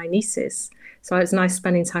again and my nieces, so it was nice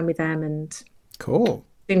spending time with them and cool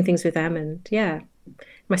doing things with them. And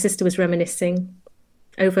my sister was reminiscing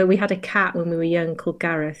we had a cat when we were young called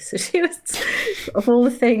Gareth, so she was, of all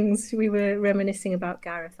the things, we were reminiscing about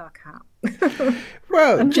Gareth, our cat.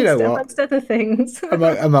 Well, do you know what? Amongst other things.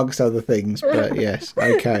 Amongst other things, but yes,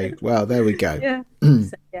 okay. Well, there we go. Yeah.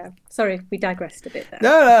 Sorry, we digressed a bit there.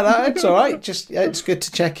 No, it's all right. Just it's good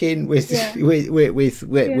to check in with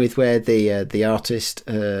where the artist.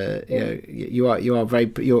 You are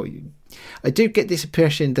very. I do get this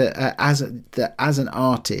impression that as an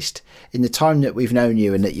artist, in the time that we've known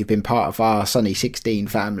you and that you've been part of our Sunny 16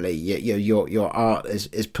 family, your art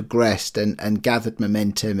has progressed and gathered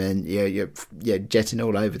momentum, and you're jetting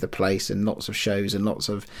all over the place, and lots of shows and lots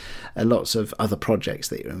of other projects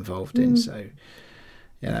that you're involved in. So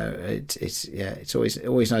it's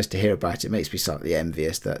always nice to hear about it. It makes me slightly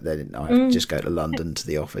envious that I just go to London to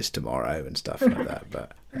the office tomorrow and stuff like that.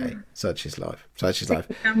 But hey, such is life.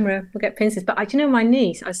 Camera, we'll get pincers. But do you know my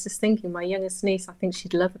niece? I was just thinking, my youngest niece, I think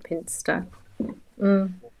she'd love a pinster.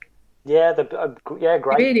 Yeah,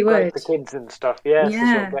 great. Really great would. for kids and stuff. Yeah, to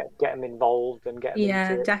sort of get them involved and get them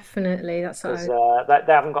into it. Definitely. That's what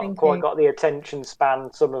they haven't quite got the attention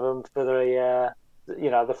span. Some of them for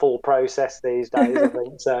the full process these days. I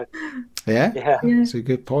think so. Yeah, it's a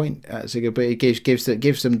good point. It's a good point. It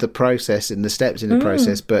gives them the process and the steps in the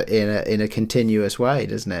process, but in a continuous way,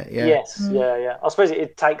 doesn't it? Yeah. Yes. Yeah. I suppose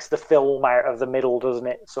it takes the film out of the middle, doesn't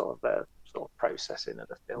it? Sort of the processing of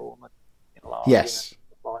the film. Yes.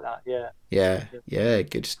 Like that, yeah,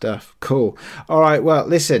 good stuff. Cool. All right, well,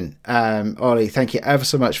 listen, Ollie, thank you ever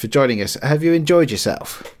so much for joining us. Have you enjoyed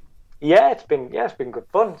yourself? Yeah, it's been good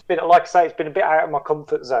fun. It's been, like I say, it's been a bit out of my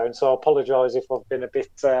comfort zone, so I apologise if I've been a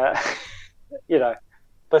bit,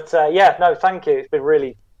 But no, thank you. It's been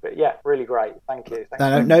really great. Thank you.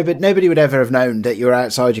 No, but nobody would ever have known that you're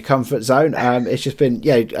outside your comfort zone. It's just been,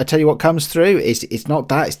 I tell you what comes through. It's not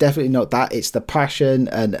that. It's definitely not that. It's the passion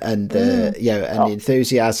and the the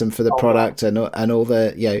enthusiasm for the product and all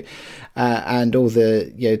the and all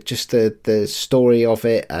the just the story of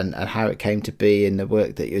it and how it came to be and the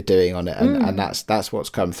work that you're doing on it and that's what's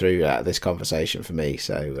come through out of this conversation for me.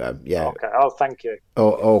 So Okay. Oh, thank you.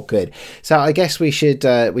 All good. So I guess we should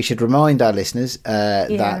remind our listeners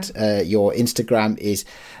that your Instagram is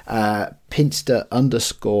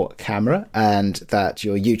Pinster_camera and that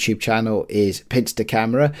your YouTube channel is Pinster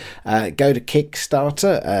Camera. Go to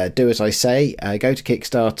Kickstarter, do as I say, go to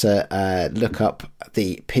Kickstarter, look up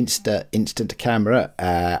the Pinster instant camera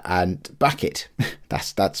and back it.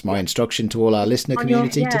 That's my instruction to all our listener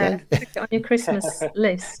community today. On your Christmas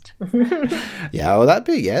list. That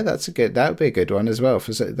would be a good one as well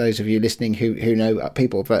for those of you listening who know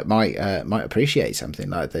people that might appreciate something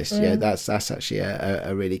like this. That's actually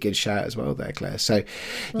a really good shout as well there, Claire. So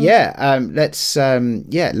let's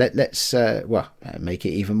make it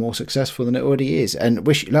even more successful than it already is, and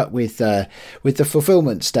wish you luck with the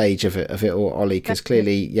fulfillment stage of it all, Ollie, because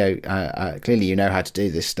clearly you know how to do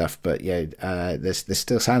this stuff, but this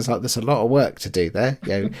still sounds like there's a lot of work to do there.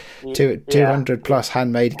 200 plus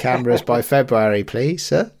handmade cameras by February, please,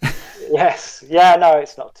 sir. Yes. Yeah, no,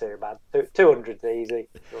 it's not too bad. 200's easy.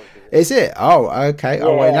 200's Is it? Oh, okay. Yeah.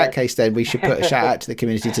 Oh, well, in that case, then we should put a shout out to the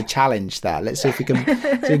community to challenge that. Let's see if we can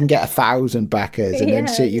get 1,000 backers, and then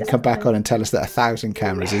see you come back on and tell us that 1,000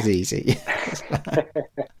 cameras is easy.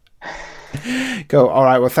 Cool. All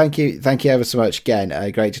right. Well, thank you ever so much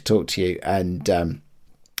again. Great to talk to you. And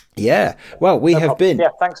yeah, well, we have been. Yeah,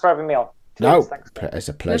 thanks for having me on. No, Thanks. it's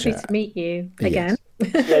a pleasure. Lovely to meet you again.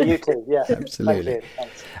 Yeah, you too. Yeah, absolutely.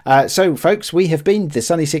 Thanks. So, folks, we have been the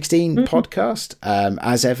Sunny 16 podcast.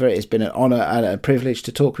 As ever, it's been an honour and a privilege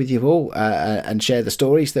to talk with you all and share the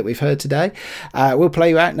stories that we've heard today. We'll play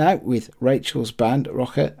you out now with Rachel's band,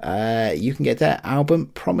 Rocket. You can get their album,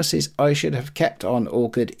 Promises I Should Have Kept, on all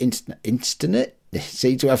good internet.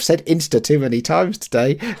 See, I've said Insta too many times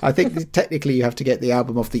today. I think technically you have to get the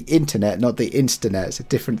album off the internet, not the Instanet. It's a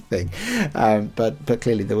different thing. But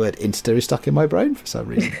clearly the word Insta is stuck in my brain for some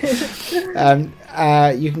reason.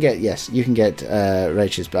 You can get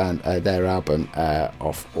Rachel's band, their album,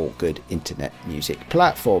 off all good internet music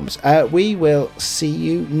platforms. We will see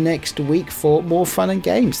you next week for more fun and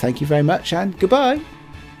games. Thank you very much, and goodbye.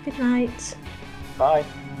 Good night. Bye.